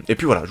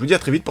puis voilà, je vous dis à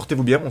très vite,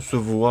 portez-vous bien, on se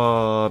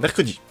voit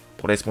mercredi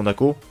pour l'AS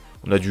Monaco,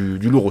 on a du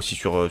lourd aussi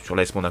sur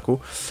l'AS Monaco,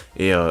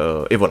 et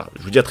voilà,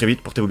 je vous dis à très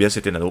vite, portez-vous bien,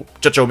 c'était Nano,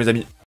 ciao ciao mes amis.